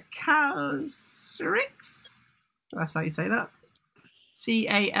Calcryx. That's how you say that.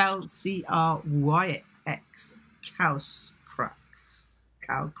 Calcryx.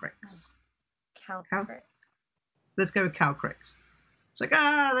 Calcryx. Let's go with Calcryx. It's like,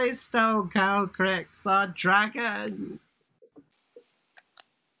 they stole Calcryx, our dragon.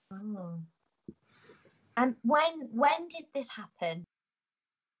 Oh. And when did this happen?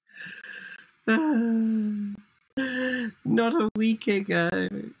 Not a week ago.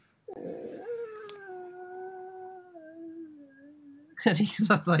 And he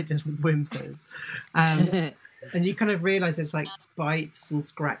sort of like just whimpers. And you kind of realise there's like bites and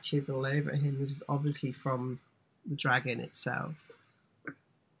scratches all over him. This is obviously from the dragon itself.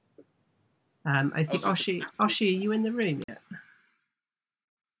 I think Oshi, are you in the room yet?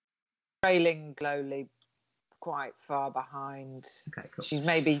 Trailing slowly, quite far behind. Okay, cool. She's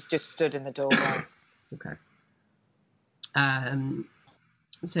maybe just stood in the doorway. Okay.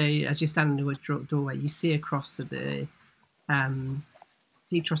 So as you stand in the doorway, you see across to the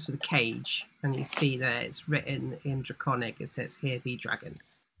cage, and you see that it's written in Draconic. It says, "Here be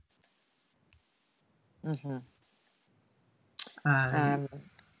dragons." Mm-hmm.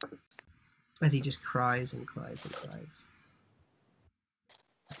 As he just cries and cries and cries.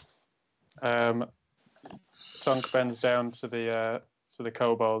 Tunk bends down to the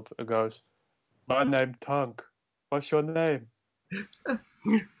kobold and goes, "My name's Tunk. What's your name?"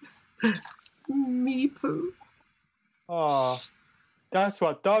 Meepoo. Oh, that's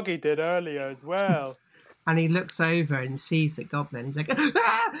what Doggy did earlier as well. And he looks over and sees the goblin. He's like,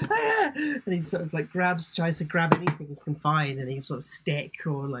 and he sort of like tries to grab anything he can find, and he sort of stick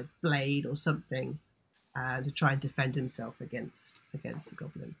or like blade or something to try and defend himself against the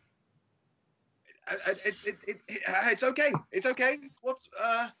goblin. It's okay. It's okay.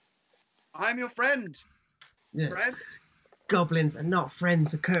 I'm your friend. Yeah. Friend. Goblins are not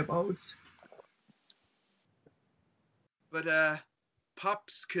friends of kobolds. But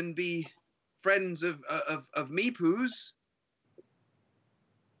pups can be friends of meepoos.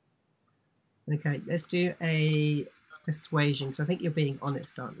 Okay, let's do a persuasion, because I think you're being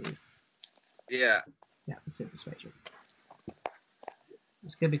honest, aren't you? Yeah. Yeah, let's do persuasion.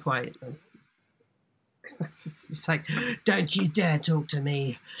 It's going to be quiet, though. It's like, don't you dare talk to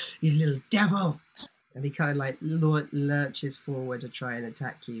me, you little devil. And he kind of like lurches forward to try and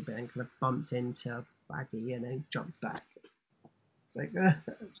attack you, but then kind of bumps into Baggy and then jumps back. It's like,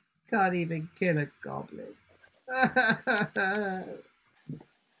 can't even kill a goblin.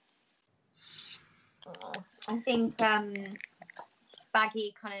 I think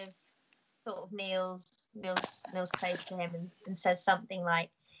Baggy kind of sort of kneels close to him and says something like,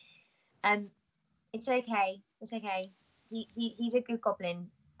 "It's okay. He's a good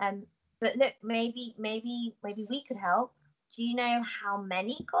goblin. But look, maybe we could help. Do you know how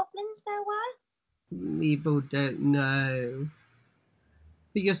many goblins there were?" People don't know.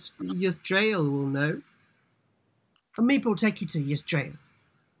 But your Ystrael will know. And Meeple will take you to Ystrael.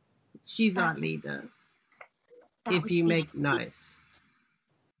 She's our leader. If you make nice.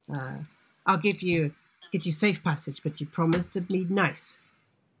 I'll get you safe passage, but you promise to be nice.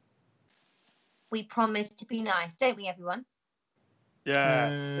 We promise to be nice, don't we, everyone? Yeah.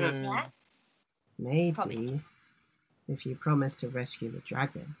 Yeah. Maybe if you promise to rescue the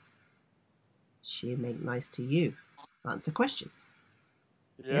dragon, she'll make nice to you. Answer questions.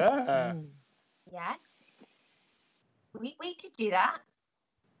 Yeah. Yes. We could do that.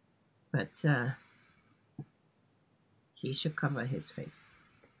 But he should cover his face.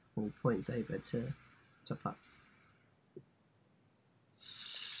 And he points over to Pups.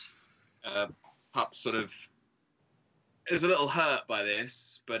 Pup sort of is a little hurt by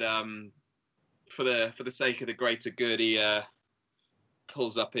this, but for the sake of the greater good, he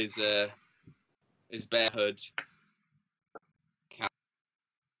pulls up his bear hood.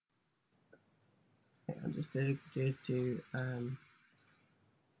 I'm just do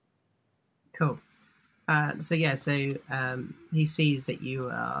cool. He sees that you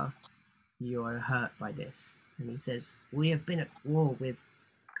are hurt by this, and he says, "We have been at war with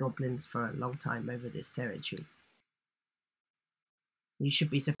goblins for a long time over this territory. You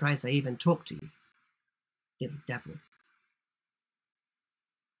should be surprised I even talk to you, little devil."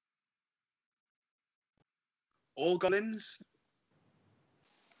 all goblins?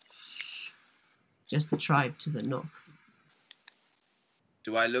 Just the tribe to the north.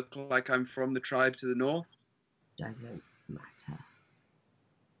 Do I look like I'm from the tribe to the north? Doesn't matter.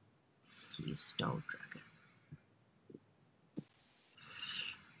 You stole dragon.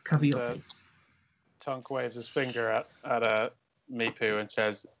 Cover your face. Tunk waves his finger at Mipu and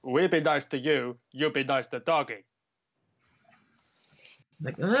says, "We'll be nice to you. You'll be nice to Doggy." He's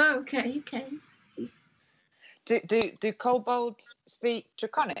like, oh, okay. Do kobolds speak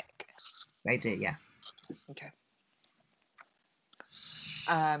Draconic? They do, yeah. Okay.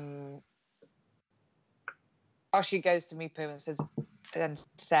 Oshi goes to Mipu and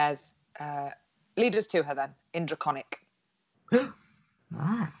says, lead us to her then, in Draconic.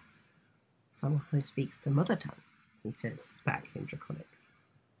 Someone who speaks the mother tongue, he says back in Draconic.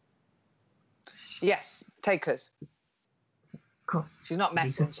 Yes, take us. Of course. She's not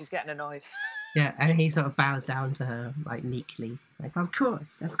messing, she's getting annoyed. Yeah, and he sort of bows down to her, like, meekly. Like, of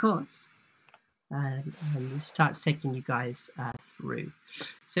course. And he starts taking you guys through.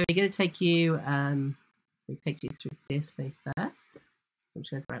 So we're going to take you, we take you through this way first. I'm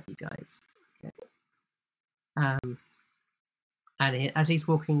just going to grab you guys. Okay. And as he's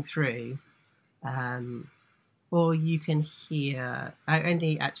walking through, or you can hear,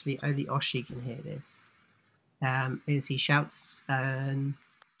 only Oshi can hear this, is he shouts,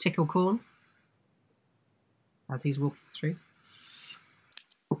 tickle corn, as he's walking through.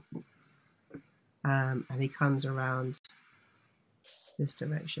 And he comes around this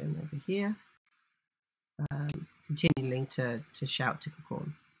direction over here, continuing to shout tickle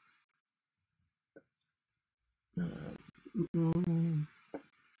corn.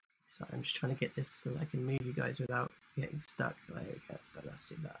 Sorry, I'm just trying to get this so I can move you guys without getting stuck. There we go, let's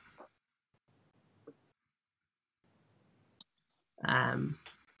do that.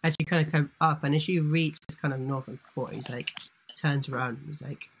 As you kind of come up, and as you reach this kind of northern port, he's like, turns around and he's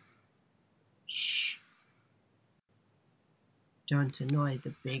like, shh. Don't annoy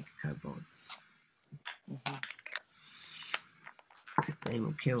the big kobolds. Mm-hmm. They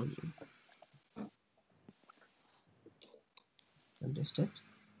will kill you. Understood?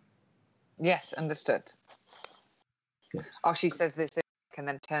 Yes, understood. Good. Oshi says this and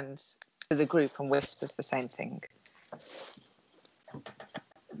then turns to the group and whispers the same thing.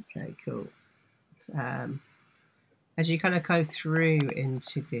 Okay, cool. As you kind of go through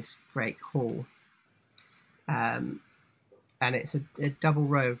into this great hall, and it's a double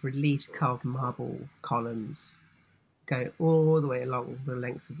row of reliefed carved marble columns going all the way along the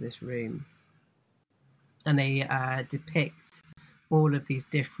length of this room, and they depict all of these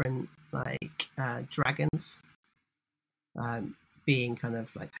different dragons being kind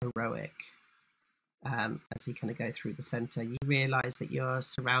of like heroic. As you kind of go through the center, you realize that you're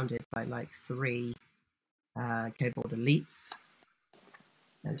surrounded by like 3 kobold elites.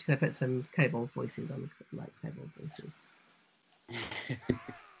 I'm just going to put some kobold voices on, like kobold voices.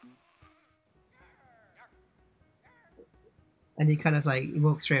 And you kind of like, you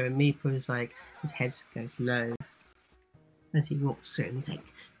walk through and Meeple is like, his head goes low as he walks through and he's like,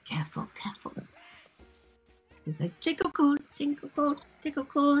 careful. He's like, tickle corn.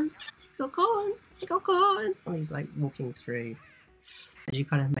 And he's like walking through. And you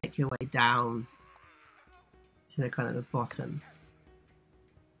kind of make your way down to the kind of the bottom.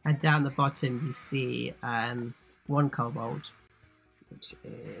 And down the bottom you see one kobold, which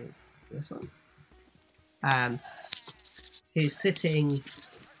is this one, who's sitting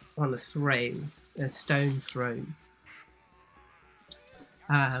on a throne, a stone throne.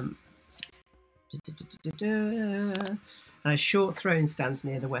 And a short throne stands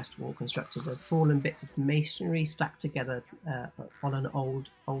near the west wall, constructed of fallen bits of masonry stacked together on an old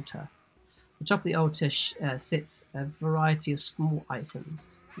altar. On top of the altar sits a variety of small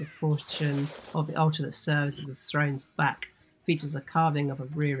items. The portion of the altar that serves as the throne's back features a carving of a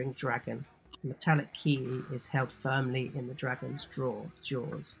rearing dragon. A metallic key is held firmly in the dragon's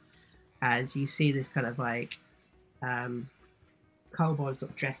jaws. And you see this kind of like kobolds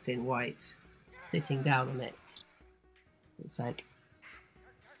dressed in white sitting down on it. It's like,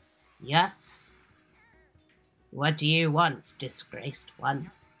 yes, what do you want, disgraced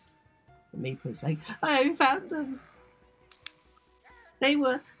one? And Meeple's like, I found them. They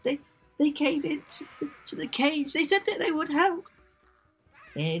came into the cage. They said that they would help.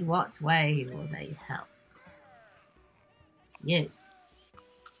 In what way will they help? You,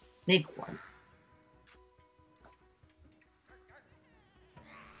 big one.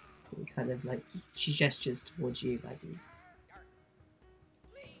 And kind of like, she gestures towards you, Baggi.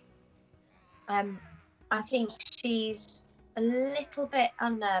 I think she's a little bit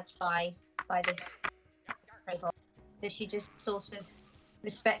unnerved by this So she just sort of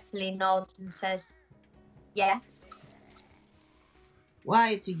respectfully nods and says, yes.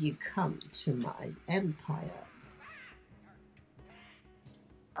 Why do you come to my empire?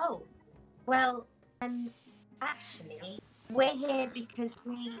 Oh, well, actually, we're here because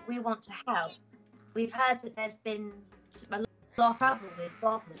we want to help. We've heard that there's been a lot of trouble with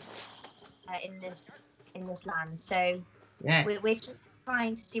goblins in this land, so Yes. we're just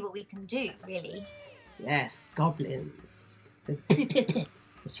trying to see what we can do, really. Yes, goblins.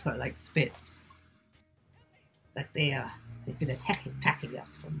 She got like spits. It's like they've been attacking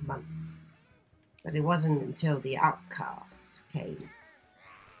us for months. But it wasn't until the outcast came.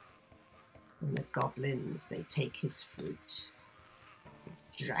 And the goblins, they take his fruit.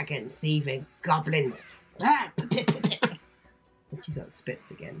 Dragon thieving goblins. And she got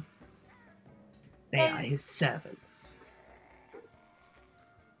spits again. They are his servants.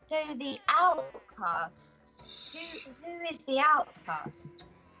 So the outcast. Who is the outcast?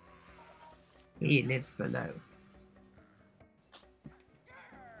 He lives below.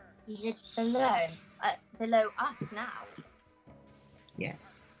 He lives below us now. Yes.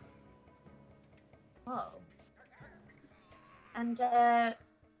 Oh. And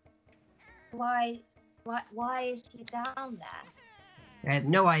why is he down there? I have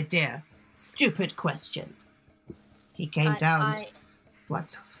no idea. Stupid question. He came down,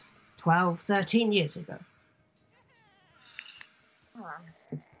 12, 13 years ago.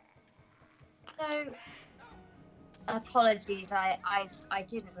 So, apologies, I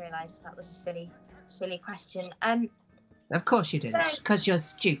didn't realise that was a silly question. Of course you didn't, because you're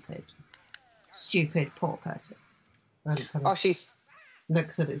stupid. Stupid poor person. She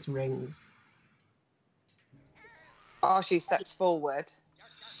looks at his rings. She steps forward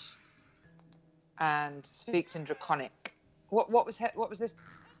and speaks in Draconic. What was this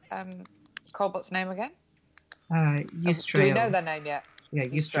Colbot's name again? Eustrail. Do we know their name yet? Yeah,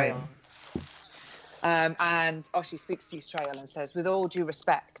 Eustrail. And she speaks to Eustrail and says, with all due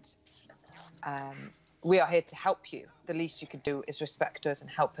respect, we are here to help you. The least you could do is respect us and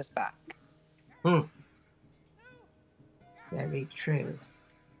help us back. Very true.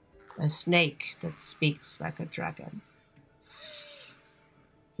 A snake that speaks like a dragon.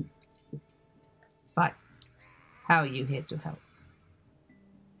 Fine. How are you here to help?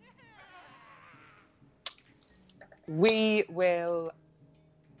 We will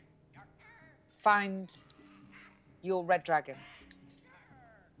find your red dragon.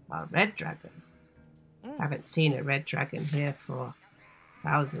 A red dragon? Haven't seen a red dragon here for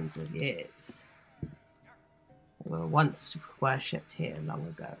thousands of years. They were once worshipped here long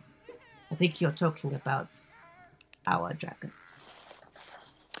ago. I think you're talking about our dragon.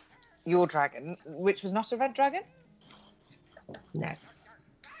 Your dragon, which was not a red dragon? No.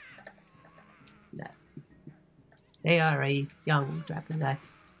 No. They are a young dragon, a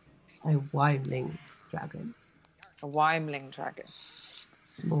wymling dragon. A wymling dragon.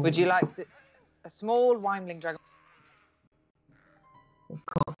 Small. Would you like a small wymling dragon? Of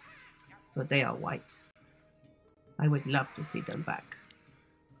course. But they are white. I would love to see them back.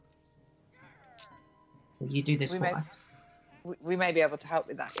 Will you do this for us? We may be able to help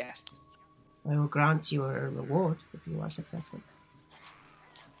with that, yes. I will grant you a reward if you are successful.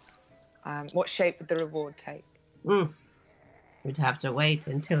 What shape would the reward take? We'd have to wait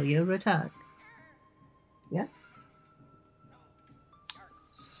until you return. Yes?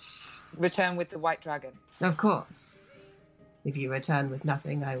 Return with the white dragon? Of course. If you return with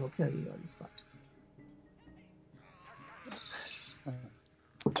nothing, I will kill you on the spot.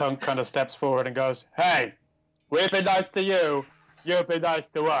 Tunk kind of steps forward and goes, "Hey, we've been nice to you. You've been nice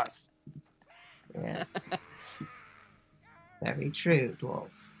to us." Yeah. Very true,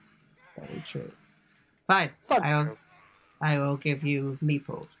 dwarf. Very true. Fine. I will give you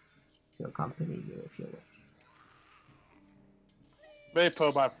Meeple to accompany you if you wish.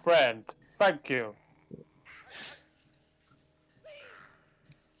 Meeple, my friend. Thank you.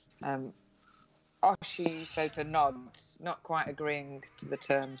 Oshisota nods, not quite agreeing to the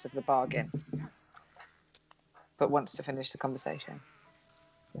terms of the bargain, but wants to finish the conversation.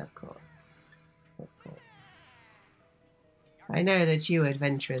 Of course. Of course. I know that you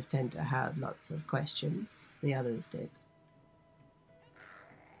adventurers tend to have lots of questions. The others did.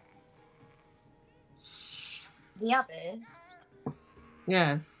 The others?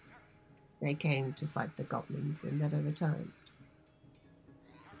 Yes. They came to fight the goblins and never returned.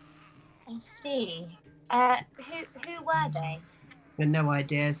 I see. Who were they? I had no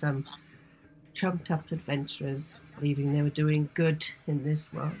idea. Some trumped-up adventurers believing they were doing good in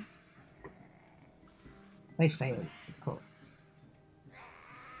this world. They failed, of course.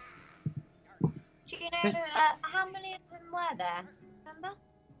 Do you know how many of them were there?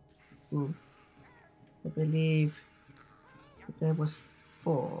 Remember? I believe there was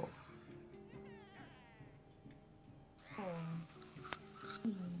 4.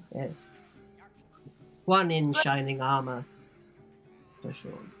 Yes. 1 in shining armor, for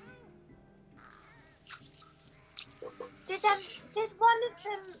sure. Did one of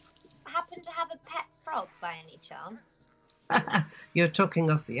them happen to have a pet frog by any chance? You're talking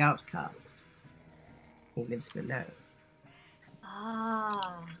of the outcast. He lives below.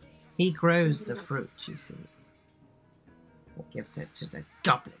 Ah. He grows the fruit, you see. He gives it to the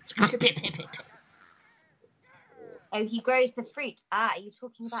goblins. Oh, he grows the fruit. Ah, you're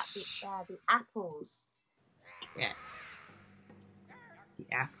talking about the apples. Yes. The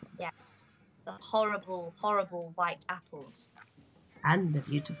apples. Yeah. The horrible, horrible white apples. And the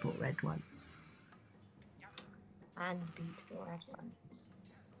beautiful red ones. And the beautiful red ones.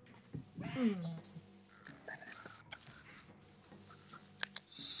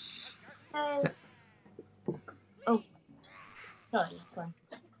 Oh, sorry, go on.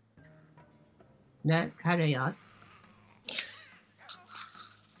 No, carry on.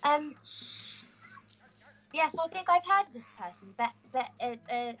 Yes, I think I've heard of this person, but his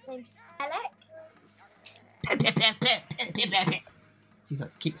name's Alec. She's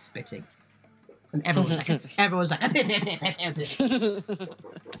like, keep spitting. And everyone's like,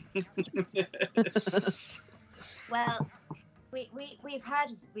 Well, we've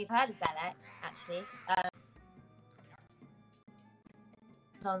heard of Alec, actually.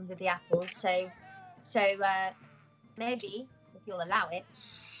 On with the apples, so maybe if you'll allow it,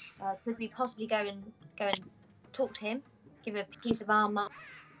 could we possibly go and talk to him, give a piece of armor?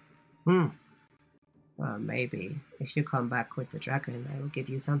 Well, maybe if you come back with the dragon, I will give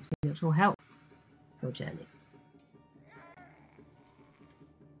you something that will help your journey.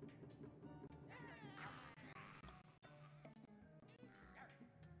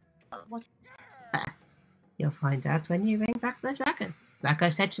 What? You'll find out when you bring back the dragon, like I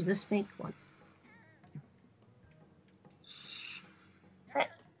said to the snake one. But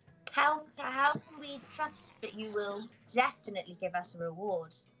how can we trust that you will definitely give us a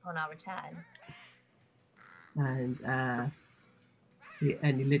reward upon our return? And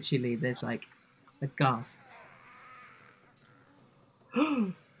literally there's like a gasp.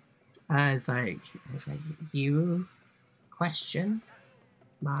 It's like you question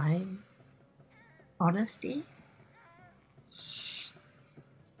my honesty?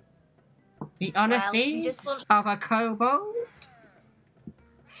 The honesty of a kobold?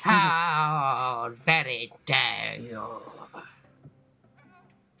 How very dare you?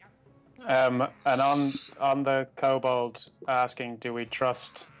 And on the kobold asking, do we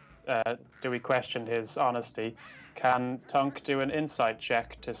question his honesty? Can Tunk do an insight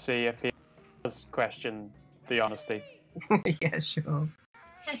check to see if he does question the honesty? Yeah, sure.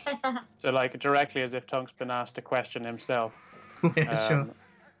 So, like, directly as if Tunk's been asked to question himself. Yeah, sure.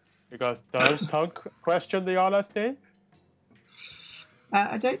 He goes, does Tunk question the honesty?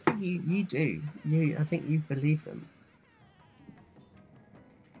 I don't think you do. I think you believe them.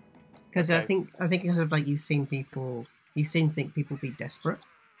 Because okay. I think because of like you've seen people be desperate,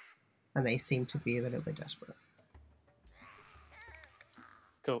 and they seem to be a little bit desperate.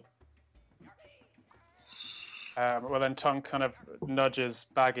 Cool. Well, then Tunk kind of nudges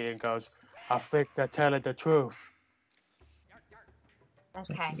Baggy and goes, I think they're telling the truth.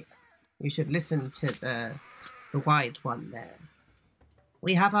 Okay. So you should listen to the white one there.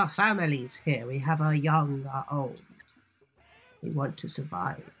 We have our families here. We have our young, our old. We want to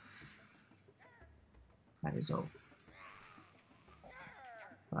survive. That is all.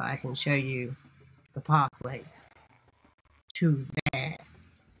 Well, I can show you the pathway to their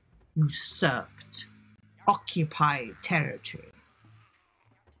usurped, occupied territory,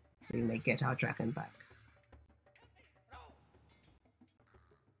 so we may get our dragon back.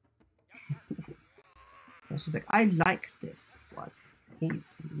 And she's like, I like this one.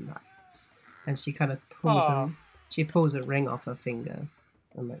 He's nice. And she kind of pulls a ring off her finger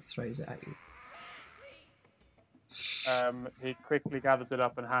and like throws it at you. He quickly gathers it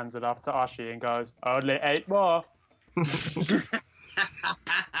up and hands it off to Oshi and goes, only 8 more.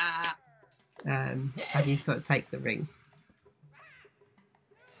 And you sort of take the ring.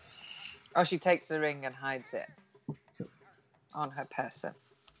 Oshi takes the ring and hides it on her person.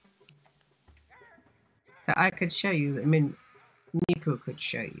 So I could show you, I mean, Nipu could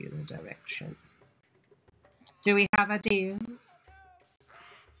show you the direction. Do we have a deal?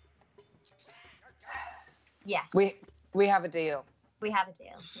 Yes. We have a deal. We have a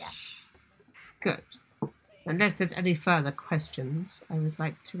deal, yes. Good. Unless there's any further questions, I would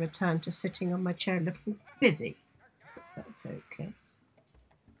like to return to sitting on my chair looking busy. If that's okay.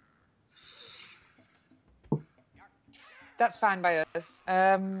 That's fine by us.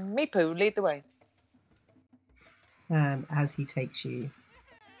 Meepo, lead the way. As he takes you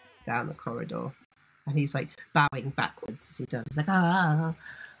down the corridor. And he's like bowing backwards as he does. He's like, oh,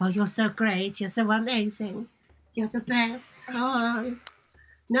 you're so great. You're so amazing. You're the best. Oh,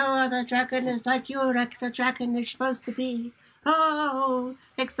 no other dragon is like you, like the dragon is supposed to be. Oh,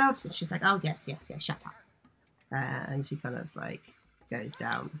 exalted. She's like, oh, yes, shut up. And she kind of like goes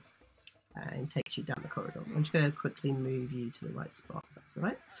down and takes you down the corridor. I'm just going to quickly move you to the right spot. That's all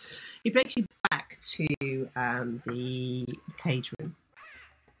right. He takes you back to the cage room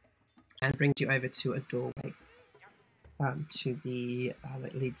and brings you over to a doorway to the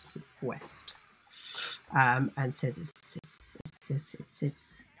that leads to the west, and says it's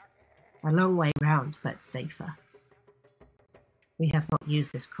a long way round, but safer. We have not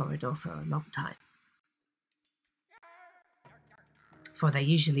used this corridor for a long time, for they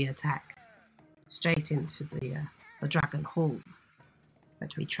usually attack straight into the dragon hall,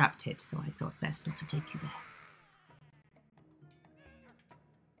 but we trapped it, so I thought best not to take you there.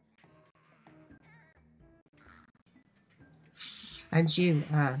 And you,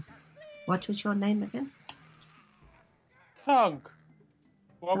 what was your name again? Tunk.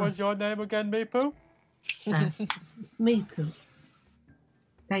 What was your name again, Meepo? Meepo.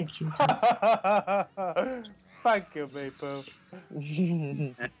 Thank you. Thank you, Meepo.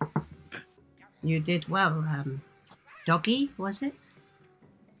 You did well. Doggy, was it?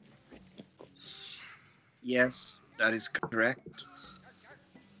 Yes, that is correct.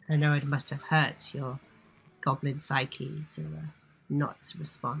 I know it must have hurt your goblin psyche to not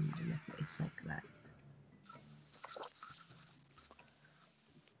respond in a place like that.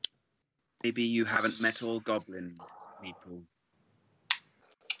 Maybe you haven't met all goblins, people.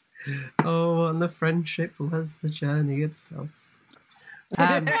 Oh, and the friendship was the journey itself.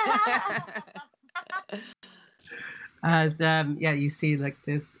 You see like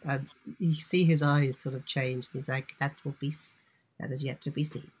this, you see his eyes sort of change. He's like, that is yet to be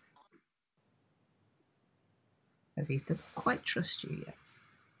seen. As he doesn't quite trust you yet.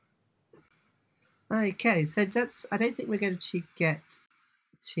 Okay, so I don't think we're going to get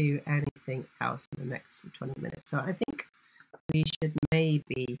to anything else in the next 20 minutes. So I think we should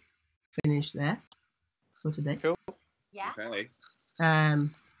maybe finish there for today. Cool. Yeah. Okay. Oh,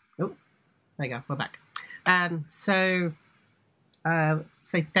 there you go. We're back. So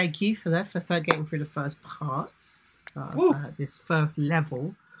thank you for getting through the first part of this first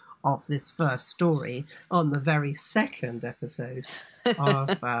level of this first story on the very second episode of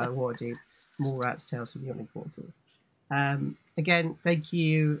Waterdeep Mallrats Tales from Yawning Portal. Again, thank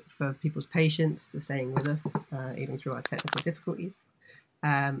you for people's patience to staying with us, even through our technical difficulties.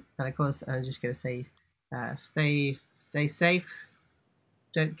 And of course, I'm just going to say, stay safe.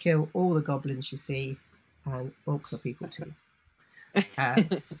 Don't kill all the goblins you see, and orc the people too.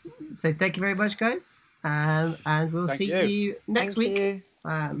 So thank you very much, guys. And we'll see you next week.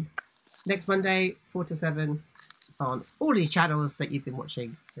 Next Monday, 4 to 7, on all these channels that you've been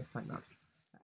watching this time out.